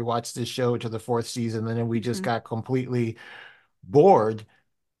season, or we watched this show to the fourth season, and then we just Mhm. got completely bored?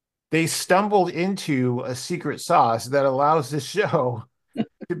 They stumbled into a secret sauce that allows the show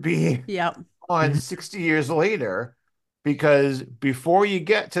to be Yep. on 60 years later, because before you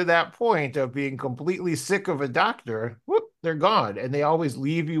get to that point of being completely sick of a doctor, whoop, they're gone, and they always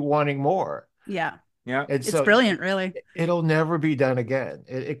leave you wanting more. Yeah. Yeah. And It's so brilliant, really. it'll never be done again.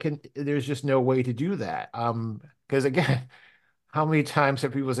 It can, there's just no way to do that. Because again, how many times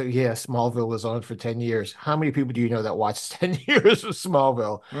have people said, yeah, Smallville was on for 10 years? How many people do you know that watched 10 years of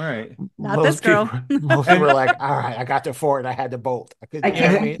Smallville? Right. Not this girl. Most people were like, all right, I got to four and I had to bolt. I could, I you know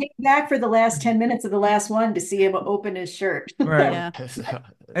what I can't. I mean? came back for the last 10 minutes of the last one to see him open his shirt. Right. Yeah.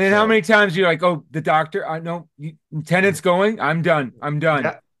 And then how many times you're like, oh, the doctor, I know Tenant's going, I'm done.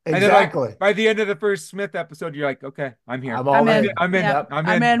 Yeah, And then like exactly. by the end of the first Smith episode, you're like, okay, I'm here. I'm I'm all in. in. I'm in. Yep. Yep.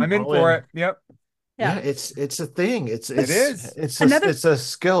 I'm in. I'm in All for in. it. Yep. Yeah, Yeah. it's a thing. It's It is. Another, it's a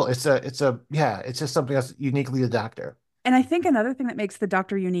skill. It's just something that's uniquely a doctor. and I think another thing that makes the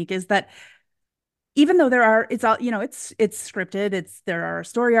Doctor unique is that even though there are, it's all, it's scripted, there are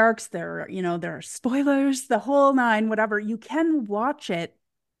story arcs, there are spoilers, the whole nine, whatever, you can watch it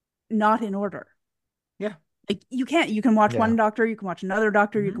not in order. Yeah. Like you can watch Yeah. one Doctor, you can watch another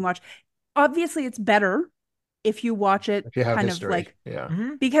Doctor, you Mhm. can watch, obviously it's better if you watch it If you have kind of history. like, Yeah.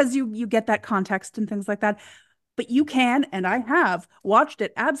 Mhm. because you get that context and things like that. But you can, and I have watched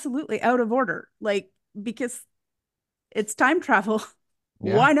it absolutely out of order, like, because it's time travel.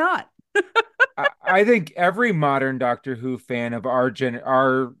 Yeah. Why not? I think every modern Doctor Who fan of our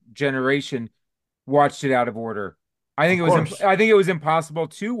generation watched it out of order. Of course. I think it was impossible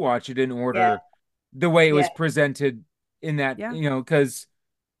to watch it in Yeah, order the way it yeah. was presented in that, Yeah. because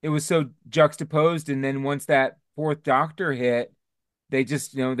it was so juxtaposed. And then once that fourth Doctor hit, they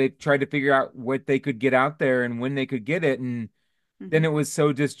just, they tried to figure out what they could get out there and when they could get it. And then Mhm. it was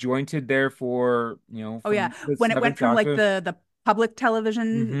so disjointed there for, Oh yeah, from the when it went seventh from like Doctor. the public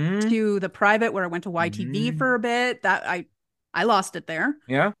television Hmm. to the private, where it went to YTV Hmm. for a bit, that I lost it there.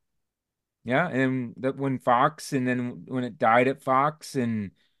 Yeah. Yeah. And that when Fox, and then when it died at Fox,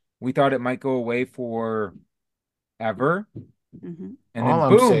 and we thought it might go away for ever. Hmm. And then All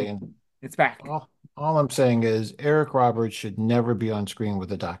I'm boom, saying, it's back. all I'm saying is Eric Roberts should never be on screen with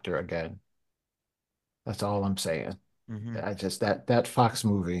the Doctor again. That's all I'm saying. Hmm. I just that Fox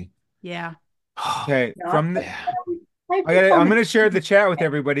movie. Yeah. Okay. No, From the, Yeah. I'm gonna share the chat with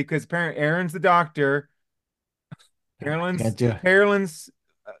everybody because apparently Aaron's the Doctor, Can't Carolyn's do it. Carolyn's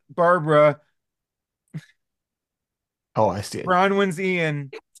Barbara, Oh, I see it. Bronwyn's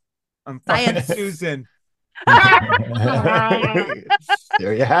Ian. I'm fucking Science. Susan.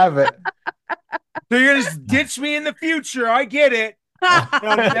 There you have it. So you're gonna just ditch me in the future. I get it. And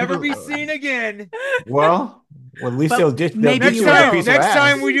I'll never be seen again. Well, at least But they'll maybe ditch Next you with a will. time, piece of next ass.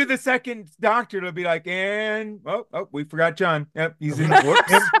 time we do the second Doctor, it'll be like, and we forgot John. Yep, he's in. Whoops.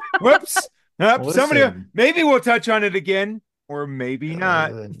 Yep, whoops. Yep, somebody. Listen. Maybe we'll touch on it again, or maybe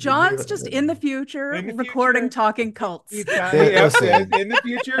not. John's just in the future In the recording future. talking cults. Yep, Listen. in the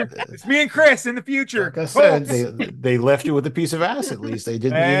future. It's me and Chris in the future. Like I said, Colts. they left you with a piece of ass at least. They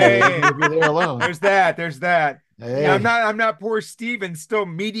didn't, they Hey, didn't leave you there alone. there's that. There's that. Yeah, Hey. I'm not poor Steven still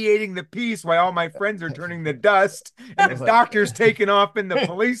mediating the peace while all my friends are turning to dust and the doctor's taking off in the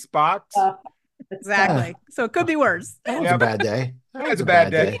police box. Exactly. So it could be worse. That was Yep. a bad day. That That's was a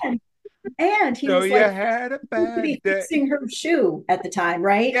bad day. And he So was you like had a to bad be day. fixing her shoe at the time,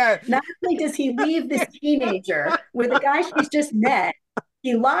 right? Yeah. Not only does he leave this teenager with a guy she's just met,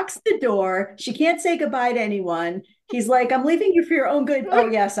 he locks the door. She can't say goodbye to anyone. He's like, I'm leaving you for your own good. Oh,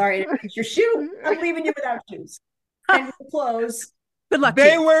 yeah, sorry. It's your shoe. I'm leaving you without shoes and your clothes. Good luck to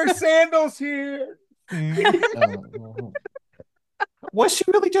They you. wear sandals here. Was she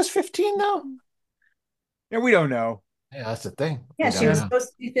really just 15 though? Yeah, we don't know. Yeah, that's the thing. Yeah, We she don't was know. supposed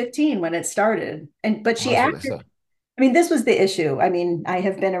to be 15 when it started. But she That's what I acted. said. I mean, this was the issue. I mean, I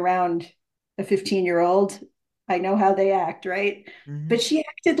have been around a 15-year-old. I know how they act, right? But she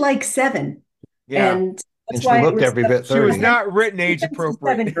acted like 7. Yeah. And And that's she why it looked was every bit She was 30. not written age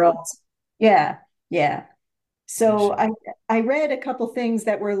appropriate. 7-year-olds. Yeah, yeah. So She- I read a couple things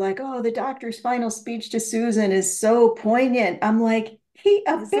that were like, oh, the doctor's final speech to Susan is so poignant. I'm like, he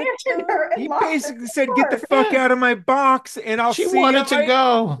abandoned her and He locked basically the said, "Get the door. fuck Yeah. out of my box, and I'll She see you wanted to later."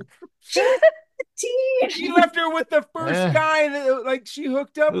 go. She was 15. She left her with the first Eh. guy that like she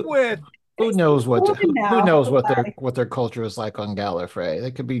hooked up Who, with. who knows what Woman who now. knows what their culture is like on Gallifrey?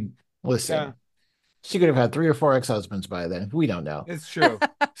 They could be. Listen, Yeah, she could have had 3 or 4 ex-husbands by then. We don't know. it's true.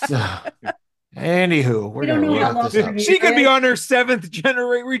 So, anywho, we're We don't gonna know how wrap long this her up. She could be is. on her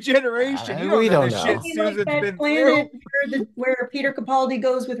 7th regeneration. You We don't know don't the know. shit Maybe like Susan's that been planet through. where Peter Capaldi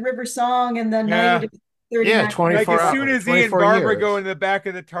goes with River Song and the Yeah. night of Yeah, 39. 24 Like as hours, soon as he and 24 Barbara years. go in the back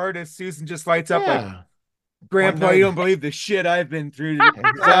of the TARDIS, Susan just lights up like, Yeah, "Grandpa, one you night. don't believe the shit I've been through.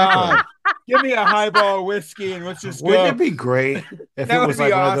 Exactly. God, give me a highball of whiskey and let's just Wouldn't go." it be great if That it would was be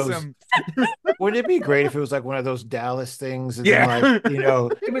like one of those? awesome. Wouldn't it be great if it was like one of those Dallas things, and then Yeah.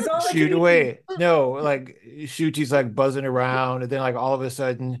 like It was all a shoot dream. away. No, like Shuchi's like buzzing around, and then like all of a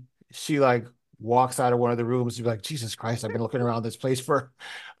sudden she like walks out of one of the rooms and be like, Jesus Christ, I've been looking around this place for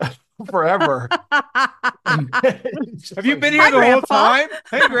forever. Have you been Hi, here the whole Grandpa. time?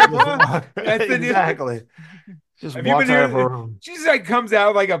 Hey, Grandpa. That's the Exactly. Just Have you walks been out of here? her room. She's like comes out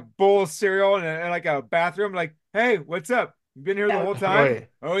with like a bowl of cereal and like a bathroom, like, "Hey, what's up? You been here the whole time?" Wait.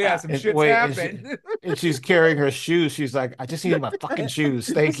 "Oh yeah, some And shit's wait, happened." and she's carrying her shoes. She's like, I just need my fucking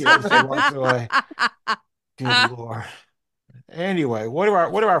shoes. Thank you. And she walks away. Good Lord. Anyway, what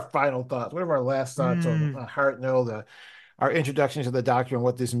are our final thoughts? What are our last thoughts on Hartnell, our introduction to the Doctor and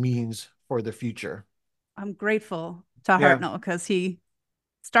what this means for the future? I'm grateful to Yeah. Hartnell because he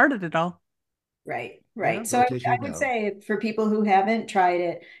started it all. Right, right. Yeah, So little did I you would know. say for people who haven't tried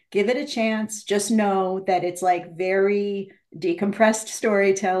it, give it a chance. Just know that it's like very decompressed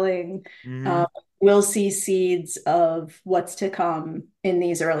storytelling. Mhm. We'll see seeds of what's to come in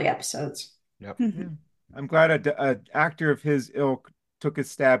these early episodes. Yep. Yeah. I'm glad a actor of his ilk took a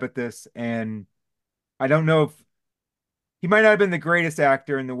stab at this, and I don't know if he might not have been the greatest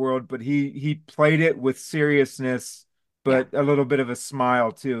actor in the world, but he played it with seriousness, but a little bit of a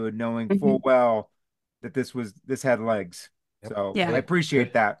smile too, and knowing full well that this had legs. Yep. So Yeah. I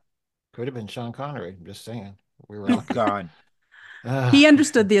appreciate that. Could have been Sean Connery. I'm just saying. We were lucky. God. He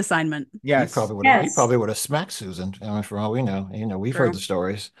understood the assignment. Yes. He probably would have smacked Susan. For all we know, we've True. heard the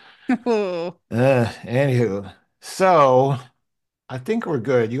stories. Oh. Anywho, so I think we're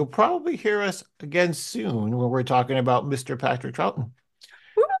good. You'll probably hear us again soon when we're talking about Mr. Patrick Troughton.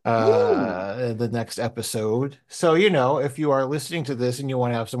 The next episode. So, if you are listening to this and you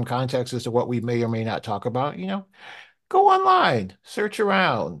want to have some context as to what we may or may not talk about, go online, search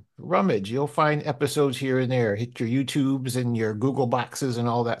around, rummage. You'll find episodes here and there. Hit your YouTubes and your Google boxes and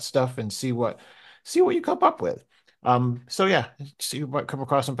all that stuff and see what you come up with. So yeah, see you might come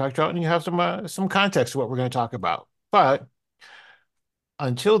across some Patrick Troughton and you have some context to what we're going to talk about. But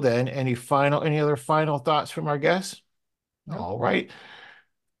until then, any other final thoughts from our guests? No. All right.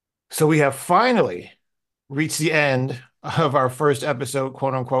 So we have finally reached the end of our first episode,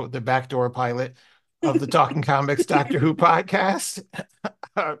 quote unquote, the backdoor pilot of the Talking Comics Doctor Who podcast.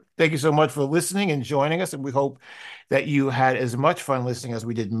 Thank you so much for listening and joining us. And we hope that you had as much fun listening as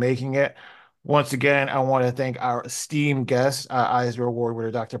we did making it. Once again, I want to thank our esteemed guest, Eisner Award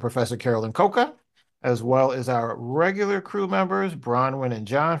winner, Dr. Professor Carolyn Cocca, as well as our regular crew members, Bronwyn and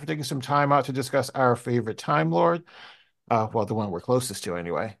John, for taking some time out to discuss our favorite Time Lord. Well, the one we're closest to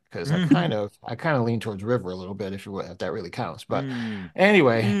anyway, because I kind of lean towards River a little bit, if that really counts. But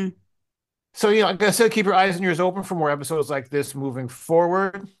anyway, so like I said, keep your eyes and ears open for more episodes like this moving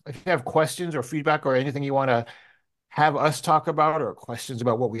forward. If you have questions or feedback or anything you want to have us talk about, or questions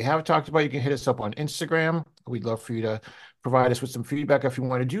about what we have talked about, you can hit us up on Instagram. We'd love for you to provide us with some feedback. If you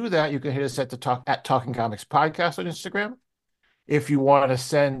want to do that, you can hit us at Talking Comics Podcast on Instagram. If you want to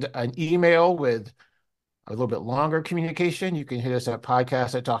send an email with a little bit longer communication, you can hit us at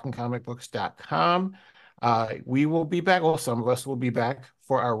podcast@talkingcomicbooks.com. We will be back. Well, some of us will be back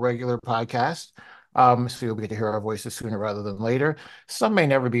for our regular podcast. So you'll get to hear our voices sooner rather than later. Some may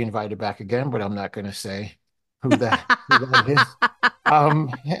never be invited back again, but I'm not going to say who that is.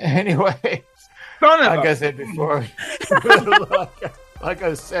 Anyway, like I said before, like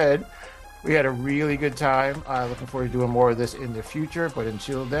I said, we had a really good time. Looking forward to doing more of this in the future. But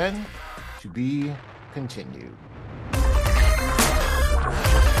until then, to be continued.